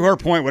get to her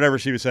point, whatever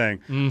she was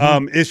saying.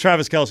 Mm-hmm. Is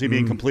Travis Kelce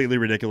being completely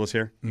ridiculous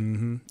here?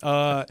 Mm-hmm.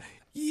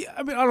 Yeah,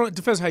 I mean, I don't. It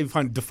depends how you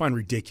define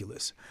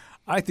ridiculous.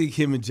 I think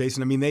him and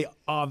Jason. I mean, they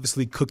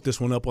obviously cooked this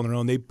one up on their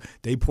own.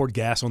 They poured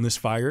gas on this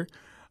fire.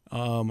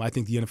 I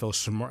think the NFL is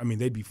smart. I mean,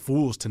 they'd be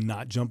fools to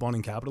not jump on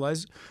and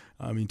capitalize.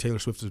 I mean, Taylor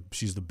Swift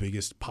she's the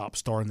biggest pop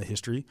star in the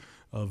history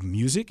of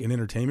music and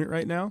entertainment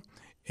right now,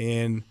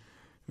 and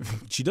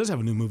she does have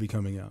a new movie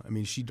coming out. I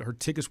mean, her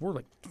tickets were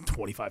like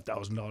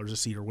 $25,000 a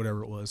seat or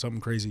whatever it was,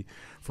 something crazy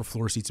for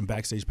floor seats and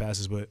backstage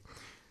passes. But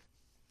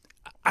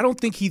I don't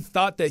think he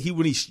thought that you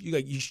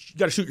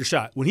got to shoot your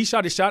shot. When he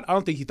shot his shot, I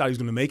don't think he thought he was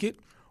going to make it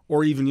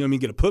or even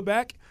get a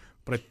putback.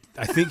 But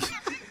I think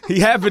he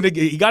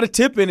got a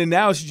tip in, and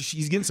now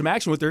she's getting some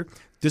action with her.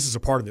 This is a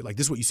part of it. Like,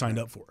 this is what you signed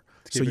up for.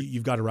 So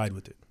you've got to ride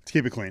with it. Let's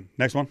keep it clean.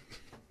 Next one.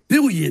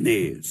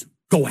 Billionaires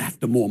go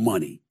after more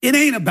money. It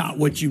ain't about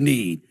what you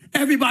need.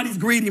 Everybody's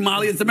greedy,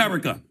 Molly. It's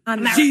America.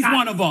 She's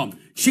one of them.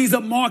 She's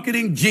a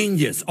marketing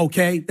genius,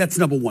 okay? That's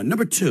number one.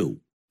 Number two.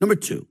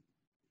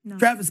 No.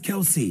 Travis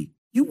Kelce,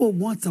 you were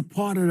once a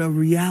part of a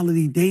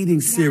reality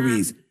dating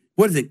series.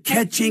 What is it?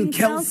 Catching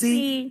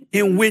Kelce,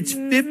 in which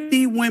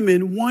 50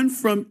 women, one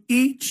from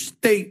each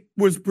state,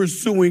 was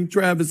pursuing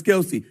Travis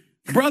Kelce.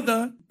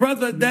 Brother,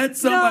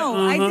 that's somebody. No,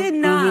 I did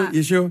not.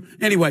 You sure?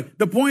 Anyway,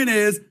 the point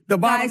is, the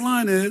bottom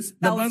line is...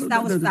 That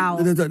was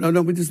foul.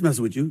 No, we just mess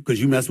with you because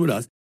you mess with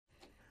us.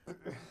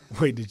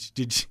 Wait,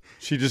 did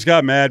she just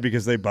got mad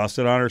because they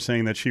busted on her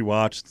saying that she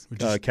watched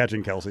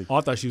Catching Kelce? Oh,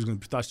 I thought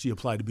she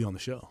applied to be on the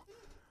show.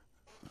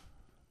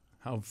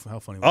 How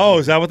funny was that? that?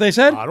 Is that what they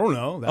said? I don't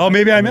know.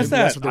 Maybe I missed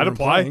that. I'd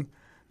apply.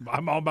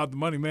 I'm all about the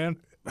money, man.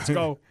 Let's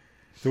go.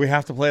 Do we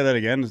have to play that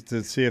again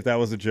to see if that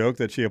was a joke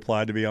that she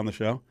applied to be on the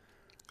show?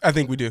 I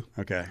think we do.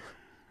 Okay.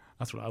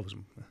 That's what I was.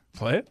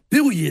 Play it?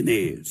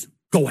 Billionaires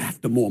go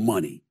after more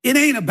money. It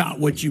ain't about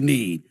what you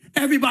need.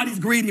 Everybody's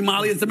greedy,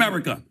 Molly. It's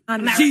America.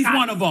 She's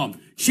one of them.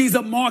 She's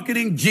a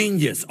marketing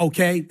genius,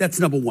 okay? That's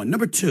number one.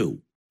 Number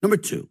two.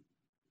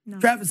 No.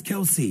 Travis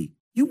Kelce,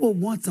 you were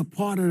once a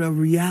part of a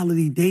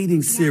reality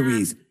dating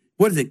series.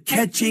 What is it?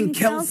 Catching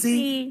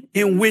Kelce,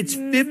 in which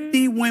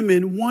 50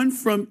 women, one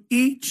from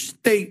each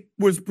state,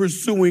 was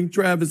pursuing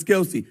Travis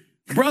Kelce.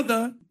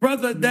 Brother,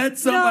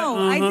 that's somebody.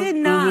 No, I did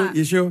not.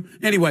 You sure?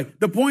 Anyway,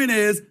 the point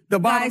is, the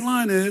bottom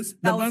line is...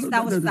 That was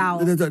foul.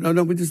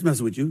 No, we just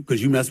mess with you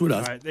because you mess with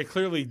us. All right, they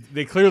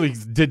clearly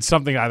did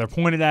something, either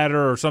pointed at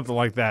her or something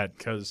like that,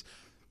 because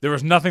there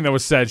was nothing that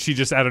was said. She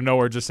just out of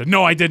nowhere just said,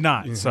 no, I did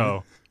not. Mm-hmm.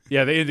 So,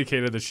 yeah, they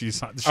indicated that she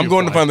I'm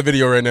going to find the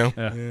video right now.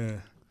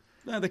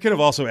 Yeah. They could have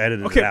also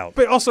edited it out.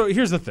 But also,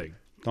 here's the thing.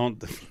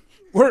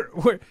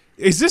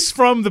 Is this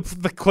from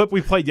the clip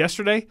we played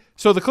yesterday?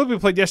 So the clip we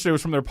played yesterday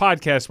was from their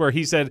podcast where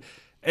he said,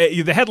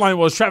 The headline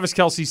was Travis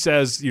Kelce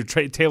says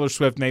Taylor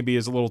Swift maybe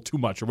is a little too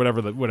much or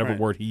whatever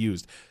word he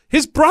used.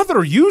 His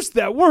brother used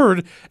that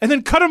word and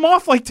then cut him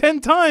off like 10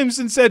 times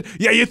and said,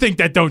 "Yeah, you think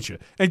that, don't you?"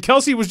 And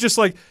Kelce was just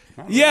like,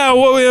 "Yeah,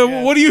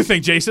 what do you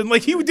think, Jason?"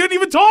 Like he didn't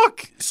even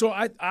talk. So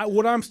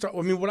what I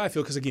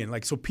feel, because again,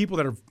 like, so people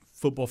that are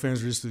football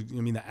fans are just,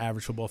 the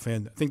average football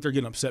fan, I think they're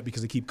getting upset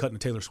because they keep cutting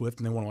to Taylor Swift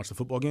and they want to watch the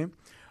football game.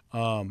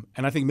 And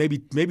I think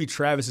maybe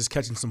Travis is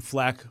catching some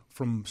flack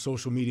from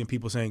social media and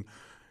people saying,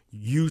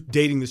 you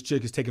dating this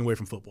chick is taken away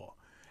from football.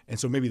 And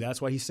so maybe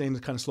that's why he's saying to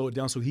kind of slow it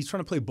down. So he's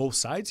trying to play both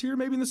sides here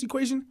maybe in this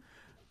equation.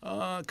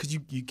 Because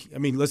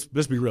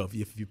let's be real.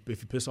 If you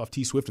piss off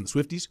T Swift and the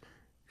Swifties,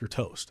 you're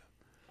toast.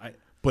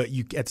 But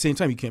at the same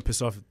time, you can't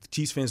piss off the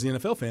Chiefs fans and the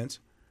NFL fans.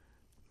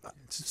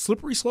 It's a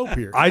slippery slope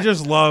here. I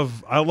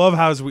love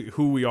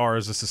who we are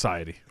as a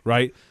society,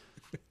 right?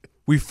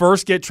 We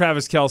first get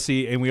Travis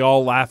Kelce, and we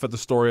all laugh at the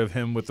story of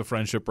him with the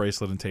friendship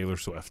bracelet and Taylor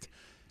Swift.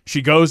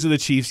 She goes to the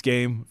Chiefs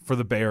game for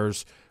the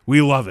Bears.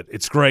 We love it.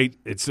 It's great.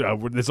 It's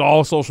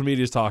all social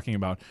media is talking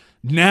about.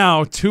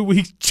 Now, 2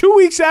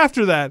 weeks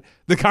after that,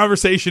 the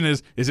conversation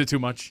is it too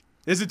much?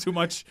 Is it too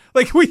much?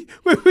 Like, we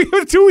have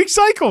a 2-week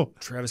cycle.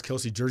 Travis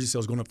Kelce jersey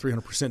sales going up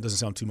 300% doesn't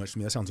sound too much to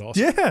me. That sounds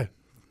awesome. Yeah.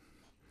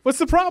 What's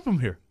the problem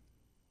here?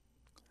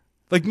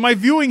 Like, my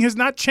viewing has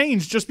not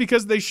changed just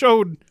because they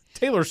showed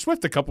Taylor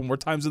Swift a couple more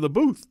times in the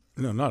booth.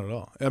 No, not at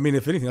all. I mean,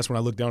 if anything, that's when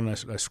I look down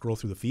and I scroll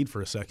through the feed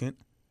for a second.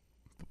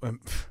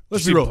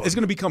 Let's be real. It's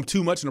going to become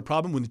too much and a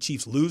problem when the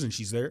Chiefs lose and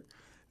she's there.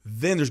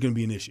 Then there's going to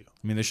be an issue.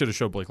 I mean, they should have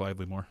showed Blake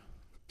Lively more.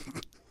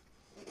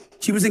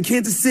 She was in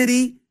Kansas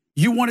City.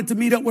 You wanted to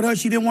meet up with her.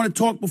 She didn't want to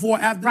talk before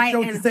or after the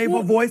show to save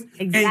her voice.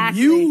 Exactly. And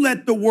you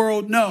let the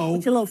world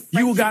know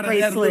you got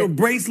a little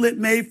bracelet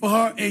made for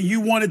her and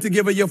you wanted to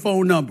give her your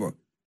phone number.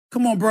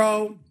 Come on,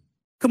 bro.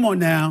 Come on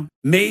now.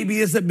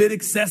 Maybe it's a bit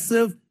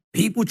excessive.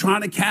 People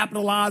trying to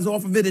capitalize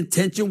off of it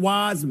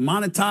attention-wise,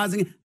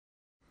 monetizing it.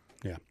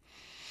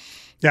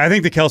 Yeah, I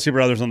think the Kelce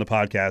brothers on the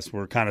podcast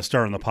were kind of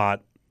stirring the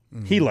pot.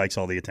 Mm-hmm. He likes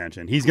all the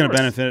attention. He's going to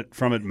benefit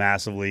from it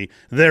massively.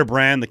 Their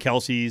brand, the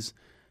Kelces,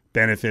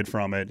 benefit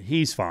from it.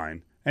 He's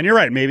fine. And you're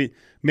right.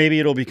 Maybe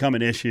it'll become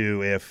an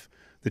issue if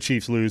the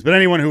Chiefs lose. But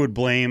anyone who would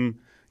blame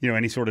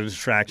any sort of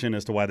distraction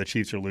as to why the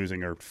Chiefs are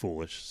losing are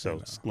foolish.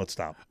 So let's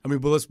stop. I mean,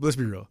 but let's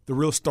be real. The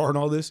real star in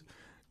all this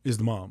is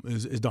the mom,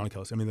 is Donna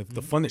Kelce. I mean,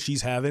 the fun that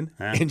she's having,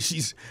 and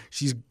she's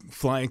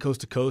flying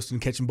coast to coast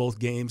and catching both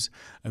games.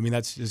 I mean,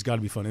 it's got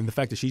to be fun. And the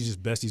fact that she's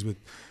just besties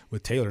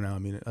with Taylor now, I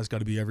mean, that's got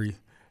to be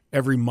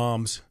every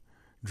mom's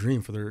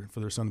dream for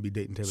their son to be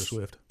dating Taylor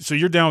Swift. So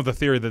you're down with the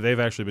theory that they've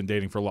actually been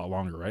dating for a lot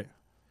longer, right?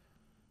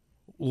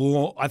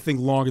 I think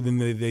longer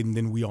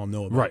than we all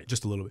know about. Right.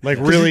 Just a little bit. Like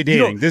really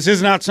dating. This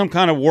is not some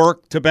kind of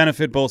work to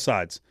benefit both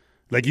sides.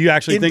 Like you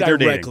actually think they're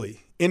dating.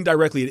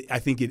 Indirectly, I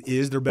think it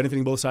is. They're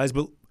benefiting both sides,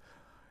 but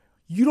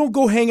you don't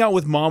go hang out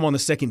with mom on the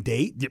second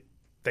date. Yep.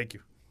 Thank you.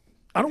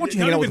 I don't want you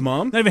hanging out with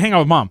mom. Not even hang out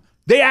with mom.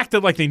 They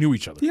acted like they knew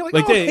each other. Yeah,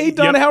 like hey,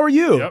 Donna, how are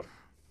you? Yep.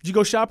 Did you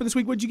go shopping this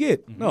week? What'd you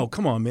get? Mm-hmm. No,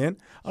 come on, man.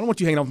 I don't want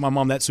you hanging out with my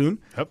mom that soon.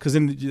 Because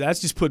then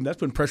that's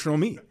putting pressure on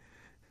me.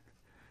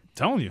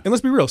 Telling you. And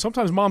let's be real.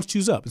 Sometimes moms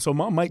choose up, and so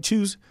mom might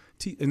choose.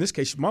 In this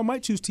case, mom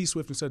might choose T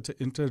Swift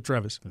instead of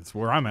Travis. That's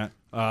where I'm at.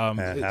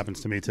 It happens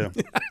to me too.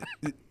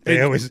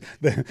 They always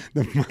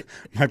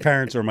my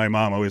parents or my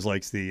mom always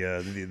likes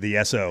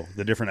the SO,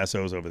 the different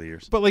SOs over the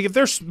years. But like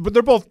but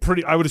they're both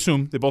pretty. I would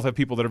assume they both have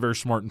people that are very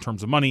smart in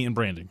terms of money and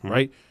branding,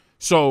 right?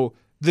 So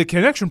the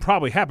connection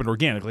probably happened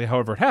organically,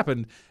 however it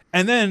happened.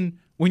 And then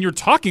when you're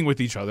talking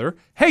with each other,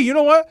 hey, you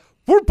know what?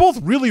 We're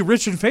both really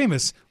rich and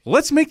famous.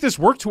 Let's make this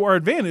work to our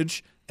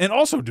advantage and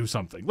also do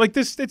something like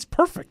this. It's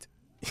perfect.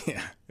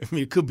 Yeah, I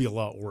mean, it could be a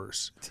lot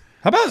worse.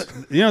 How about,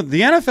 the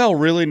NFL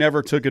really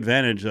never took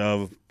advantage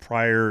of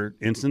prior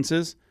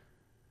instances.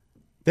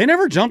 They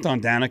never jumped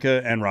on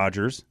Danica and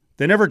Rodgers.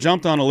 They never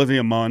jumped on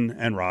Olivia Munn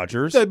and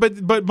Rodgers.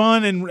 But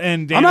Munn and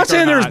Danica I'm not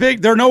saying they're as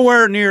big. They're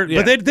nowhere near,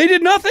 but they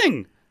did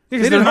nothing.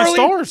 Because they're not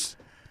stars.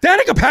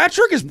 Danica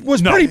Patrick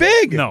was pretty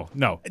big.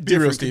 No.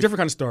 Different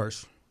kind of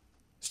stars.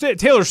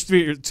 Taylor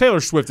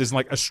Swift is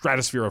like a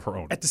stratosphere of her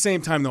own. At the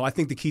same time, though, I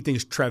think the key thing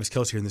is Travis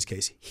Kelce here in this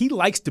case. He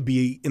likes to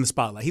be in the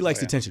spotlight. He likes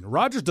the attention.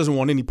 Rodgers doesn't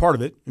want any part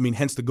of it. I mean,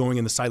 hence the going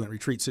in the silent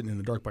retreat, sitting in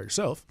the dark by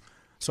yourself.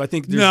 So I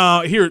think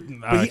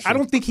I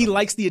don't think he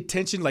likes the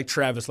attention like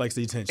Travis likes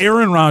the attention.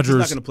 Aaron Rodgers he's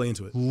not going to play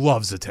into it.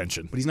 Loves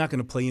attention. But he's not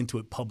going to play into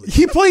it publicly.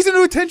 He plays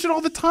into attention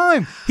all the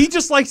time. He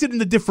just likes it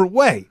in a different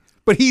way.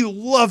 But he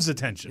loves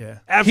attention. Yeah.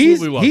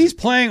 Absolutely loves it. He's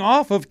playing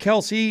off of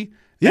Kelce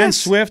and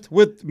Swift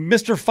with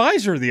Mr.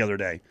 Pfizer the other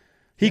day.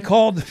 He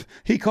called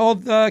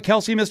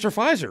Kelce Mr.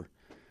 Pfizer,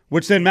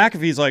 which then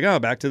McAfee's like, oh,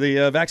 back to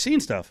the vaccine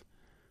stuff.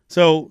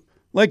 So,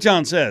 like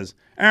John says,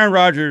 Aaron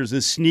Rodgers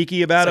is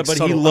sneaky about it, but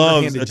he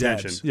loves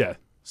attention. Jabs. Yeah,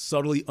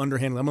 subtly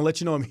underhanded. I'm going to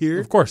let you know I'm here.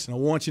 Of course. And I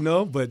want you to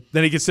know, but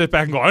then he can sit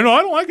back and go, I know,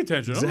 I don't like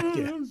attention.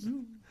 Exactly. All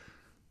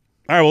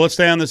right, well, let's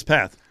stay on this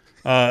path.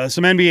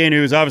 Some NBA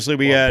news. Obviously,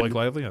 we had Blake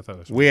Lively? I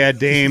thought we had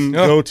Dame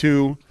go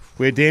to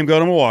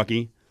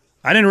Milwaukee.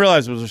 I didn't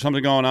realize was there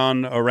something going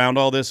on around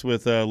all this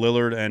with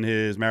Lillard and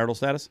his marital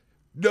status.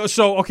 No,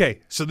 so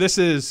this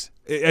is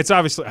it's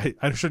obviously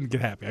I shouldn't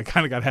get happy. I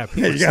kind of got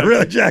happy. Yeah, you got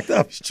really jacked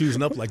up. He's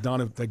choosing up like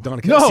Donna.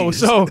 No,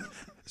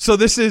 so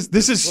this is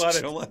this is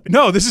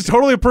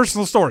totally a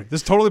personal story.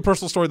 This is totally a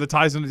personal story that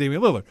ties into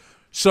Damian Lillard.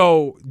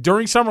 So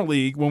during summer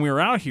league when we were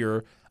out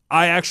here,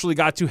 I actually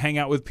got to hang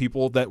out with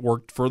people that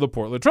worked for the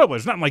Portland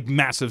Trailblazers. Not like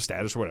massive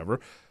status or whatever,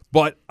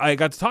 but I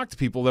got to talk to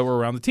people that were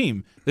around the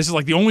team. This is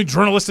like the only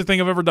journalistic thing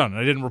I've ever done.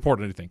 I didn't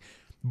report anything.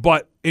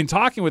 But in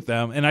talking with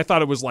them, and I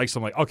thought it was like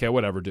something like, okay,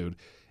 whatever, dude.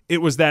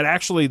 It was that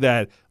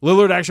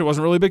Lillard actually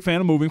wasn't really a big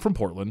fan of moving from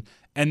Portland,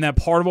 and that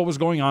part of what was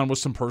going on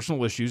was some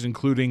personal issues,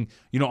 including,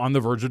 on the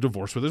verge of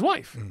divorce with his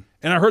wife.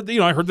 And I heard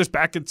this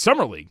back at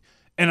Summer League,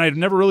 and I'd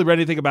never really read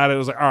anything about it. I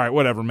was like, all right,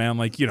 whatever, man.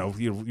 Like,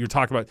 you're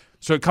talking about.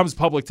 So it comes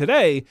public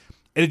today,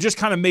 and it just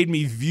kind of made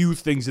me view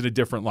things in a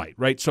different light,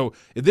 right? So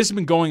if this has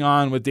been going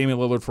on with Damian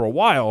Lillard for a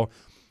while,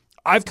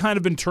 I've kind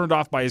of been turned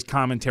off by his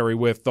commentary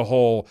with the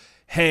whole,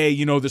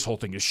 hey, this whole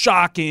thing is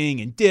shocking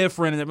and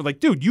different. And I'm like,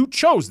 dude, you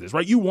chose this,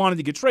 right? You wanted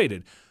to get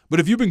traded. But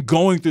if you've been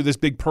going through this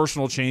big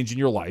personal change in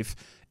your life,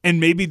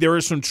 and maybe there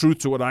is some truth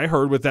to what I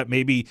heard with that,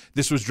 maybe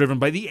this was driven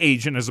by the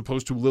agent as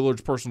opposed to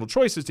Lillard's personal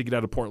choices to get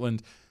out of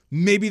Portland,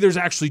 maybe there's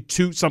actually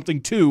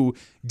something to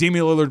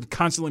Damian Lillard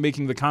constantly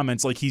making the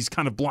comments like he's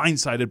kind of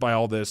blindsided by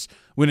all this,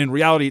 when in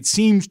reality it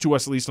seems to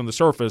us, at least on the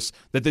surface,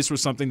 that this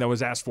was something that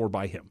was asked for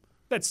by him.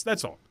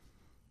 That's all.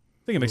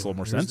 I think it makes a little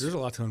more sense. There's a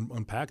lot to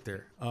unpack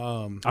there.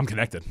 I'm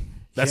connected.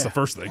 That's the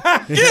first thing.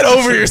 Get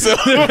over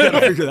yourself.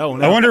 Figure that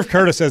one I out. wonder if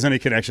Curtis has any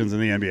connections in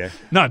the NBA.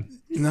 None.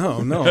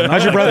 No.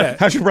 How's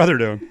your brother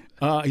doing?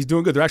 He's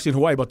doing good. They're actually in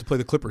Hawaii about to play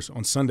the Clippers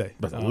on Sunday.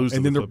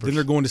 And then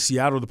they're going to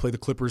Seattle to play the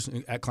Clippers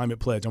at Climate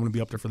Pledge. I'm going to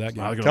be up there for that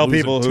game. Tell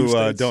people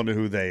who don't know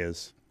who they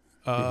is.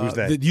 Who's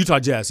that? The Utah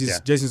Jazz.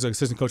 Jason's an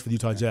assistant coach for the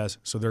Utah Jazz.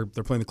 So they're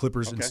playing the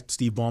Clippers and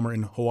Steve Ballmer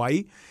in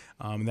Hawaii.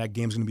 And that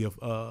game's going to be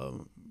a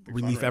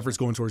relief efforts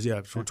going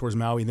towards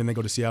Maui. And then they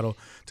go to Seattle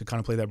to kind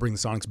of play that Bring the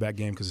Sonics Back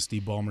game because of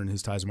Steve Ballmer and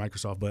his ties to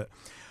Microsoft. But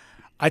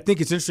I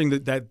think it's interesting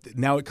that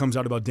now it comes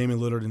out about Damian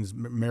Lillard and his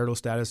marital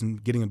status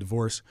and getting a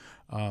divorce,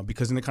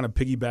 because then it kind of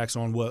piggybacks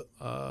on what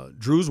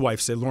Drew's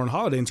wife said, Lauren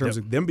Holiday, in terms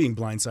of them being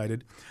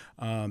blindsided.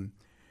 And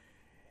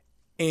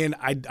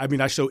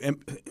I show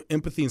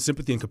empathy and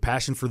sympathy and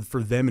compassion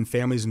for them and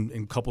families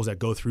and couples that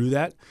go through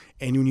that.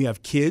 And when you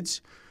have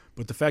kids,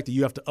 but the fact that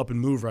you have to up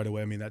and move right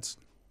away, that's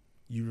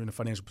you're in a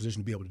financial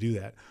position to be able to do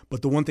that.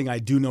 But the one thing I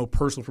do know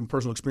from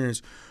personal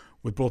experience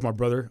with both my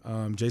brother,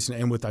 Jason,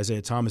 and with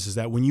Isaiah Thomas, is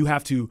that when you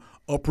have to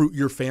uproot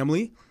your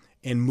family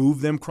and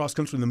move them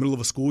cross-country in the middle of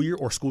a school year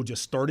or school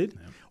just started,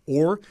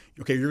 or,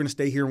 okay, you're going to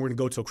stay here and we're going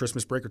to go till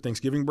Christmas break or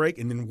Thanksgiving break,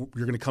 and then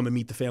you're going to come and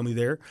meet the family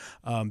there.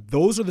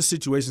 Those are the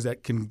situations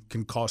that can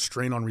cause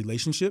strain on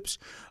relationships.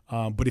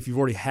 But if you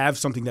already have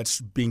something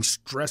that's being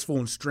stressful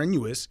and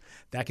strenuous,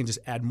 that can just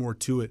add more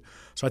to it.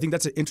 So I think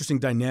that's an interesting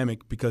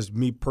dynamic, because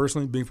me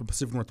personally, being from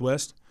Pacific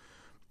Northwest,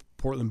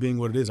 Portland being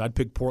what it is, I'd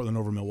pick Portland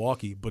over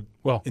Milwaukee. But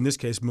in this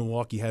case,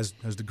 Milwaukee has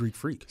the Greek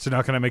freak. So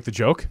now can I make the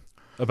joke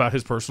about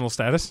his personal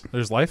status,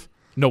 his life?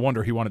 No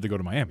wonder he wanted to go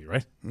to Miami,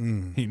 right?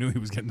 He knew he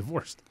was getting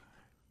divorced.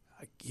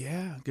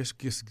 Yeah, I guess,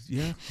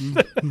 yeah.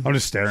 I'm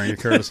just staring at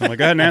Curtis. I'm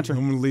like, I had an answer.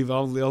 I'm gonna leave.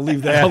 I'll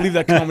leave that. I'll leave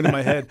that comment in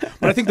my head.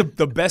 But I think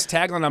the best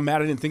tagline, I'm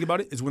mad I didn't think about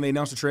it, is when they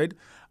announced the trade.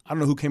 I don't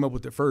know who came up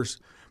with it first,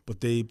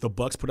 but the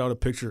Bucks put out a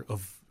picture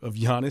of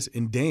Giannis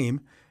and Dame,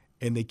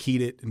 and they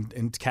keyed it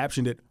and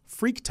captioned it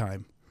 "Freak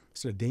Time"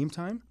 instead of Dame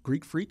Time.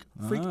 Greek freak,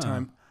 freak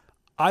time.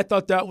 I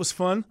thought that was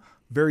fun.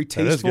 Very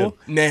tasteful.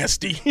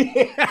 Nasty. We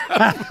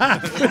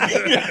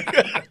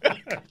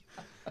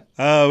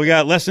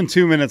got less than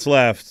 2 minutes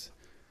left.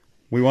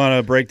 We want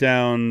to break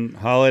down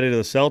Holiday to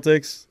the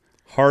Celtics.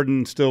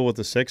 Harden still with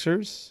the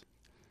Sixers.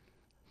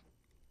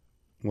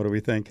 What do we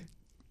think?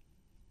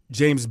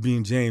 James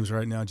being James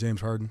right now,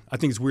 James Harden. I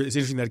think it's weird. It's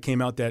interesting that it came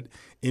out that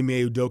Ime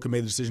Udoka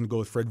made the decision to go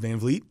with Fred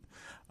VanVleet.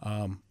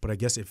 But I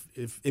guess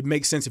if it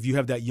makes sense, if you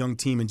have that young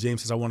team and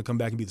James says, I want to come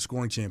back and be the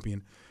scoring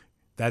champion,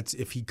 that's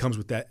if he comes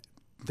with that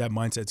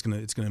mindset, it's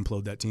gonna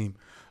implode that team.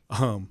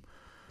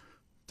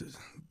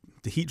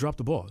 The Heat dropped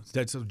the ball.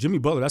 That's Jimmy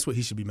Butler. That's what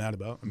he should be mad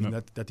about. I mean,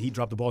 that the Heat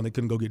dropped the ball and they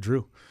couldn't go get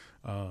Drew,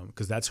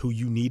 because that's who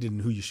you needed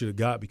and who you should have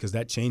got, because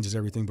that changes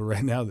everything. But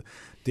right now,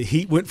 the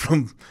Heat went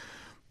from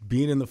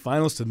being in the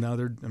finals to now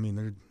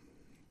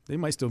they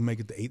might still make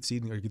it the 8th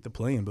seed or get the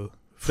play-in. But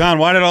John,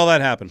 why did all that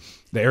happen?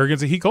 The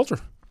arrogance of Heat culture.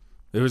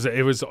 It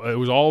was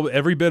all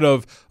every bit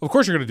of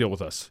course you're going to deal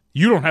with us.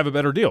 You don't have a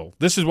better deal.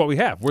 This is what we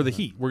have. We're the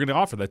Heat. We're going to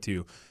offer that to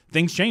you.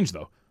 Things change,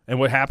 though. And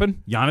what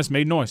happened? Giannis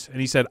made noise, and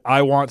he said,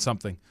 I want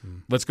something.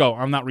 Let's go.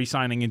 I'm not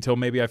re-signing until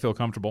maybe I feel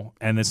comfortable.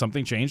 And then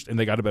something changed, and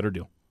they got a better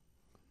deal.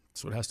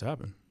 That's what has to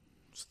happen.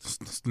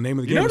 It's the name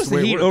of the game. You notice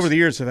the Heat over the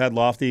years have had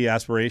lofty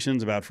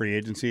aspirations about free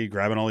agency,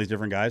 grabbing all these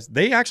different guys.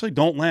 They actually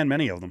don't land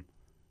many of them.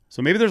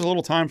 So maybe there's a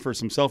little time for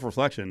some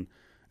self-reflection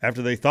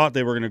after they thought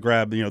they were going to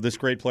grab, this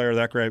great player,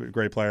 that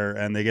great player,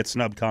 and they get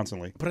snubbed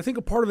constantly. But I think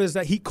a part of it is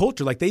that Heat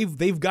culture. Like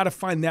they've got to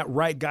find that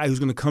right guy who's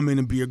going to come in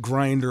and be a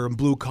grinder and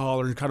blue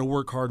collar and kind of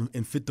work hard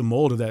and fit the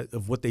mold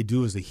of what they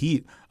do as the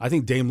Heat. I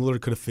think Dame Lillard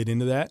could have fit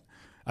into that.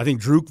 I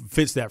think Drew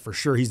fits that for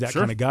sure. He's that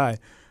kind of guy.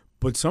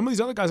 But some of these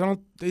other guys,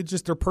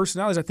 their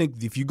personalities. I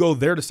think if you go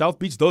there to South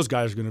Beach, those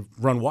guys are going to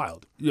run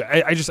wild.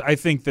 Yeah, I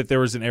think that there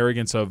was an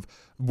arrogance of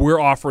we're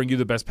offering you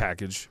the best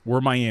package.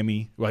 We're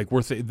Miami, like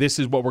this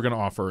is what we're going to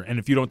offer, and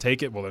if you don't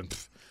take it, well then,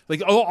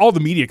 like all the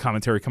media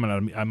commentary coming out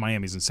of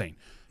Miami is insane,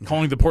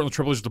 calling the Portland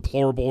Trailblazers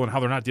deplorable and how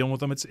they're not dealing with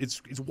them.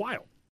 It's wild.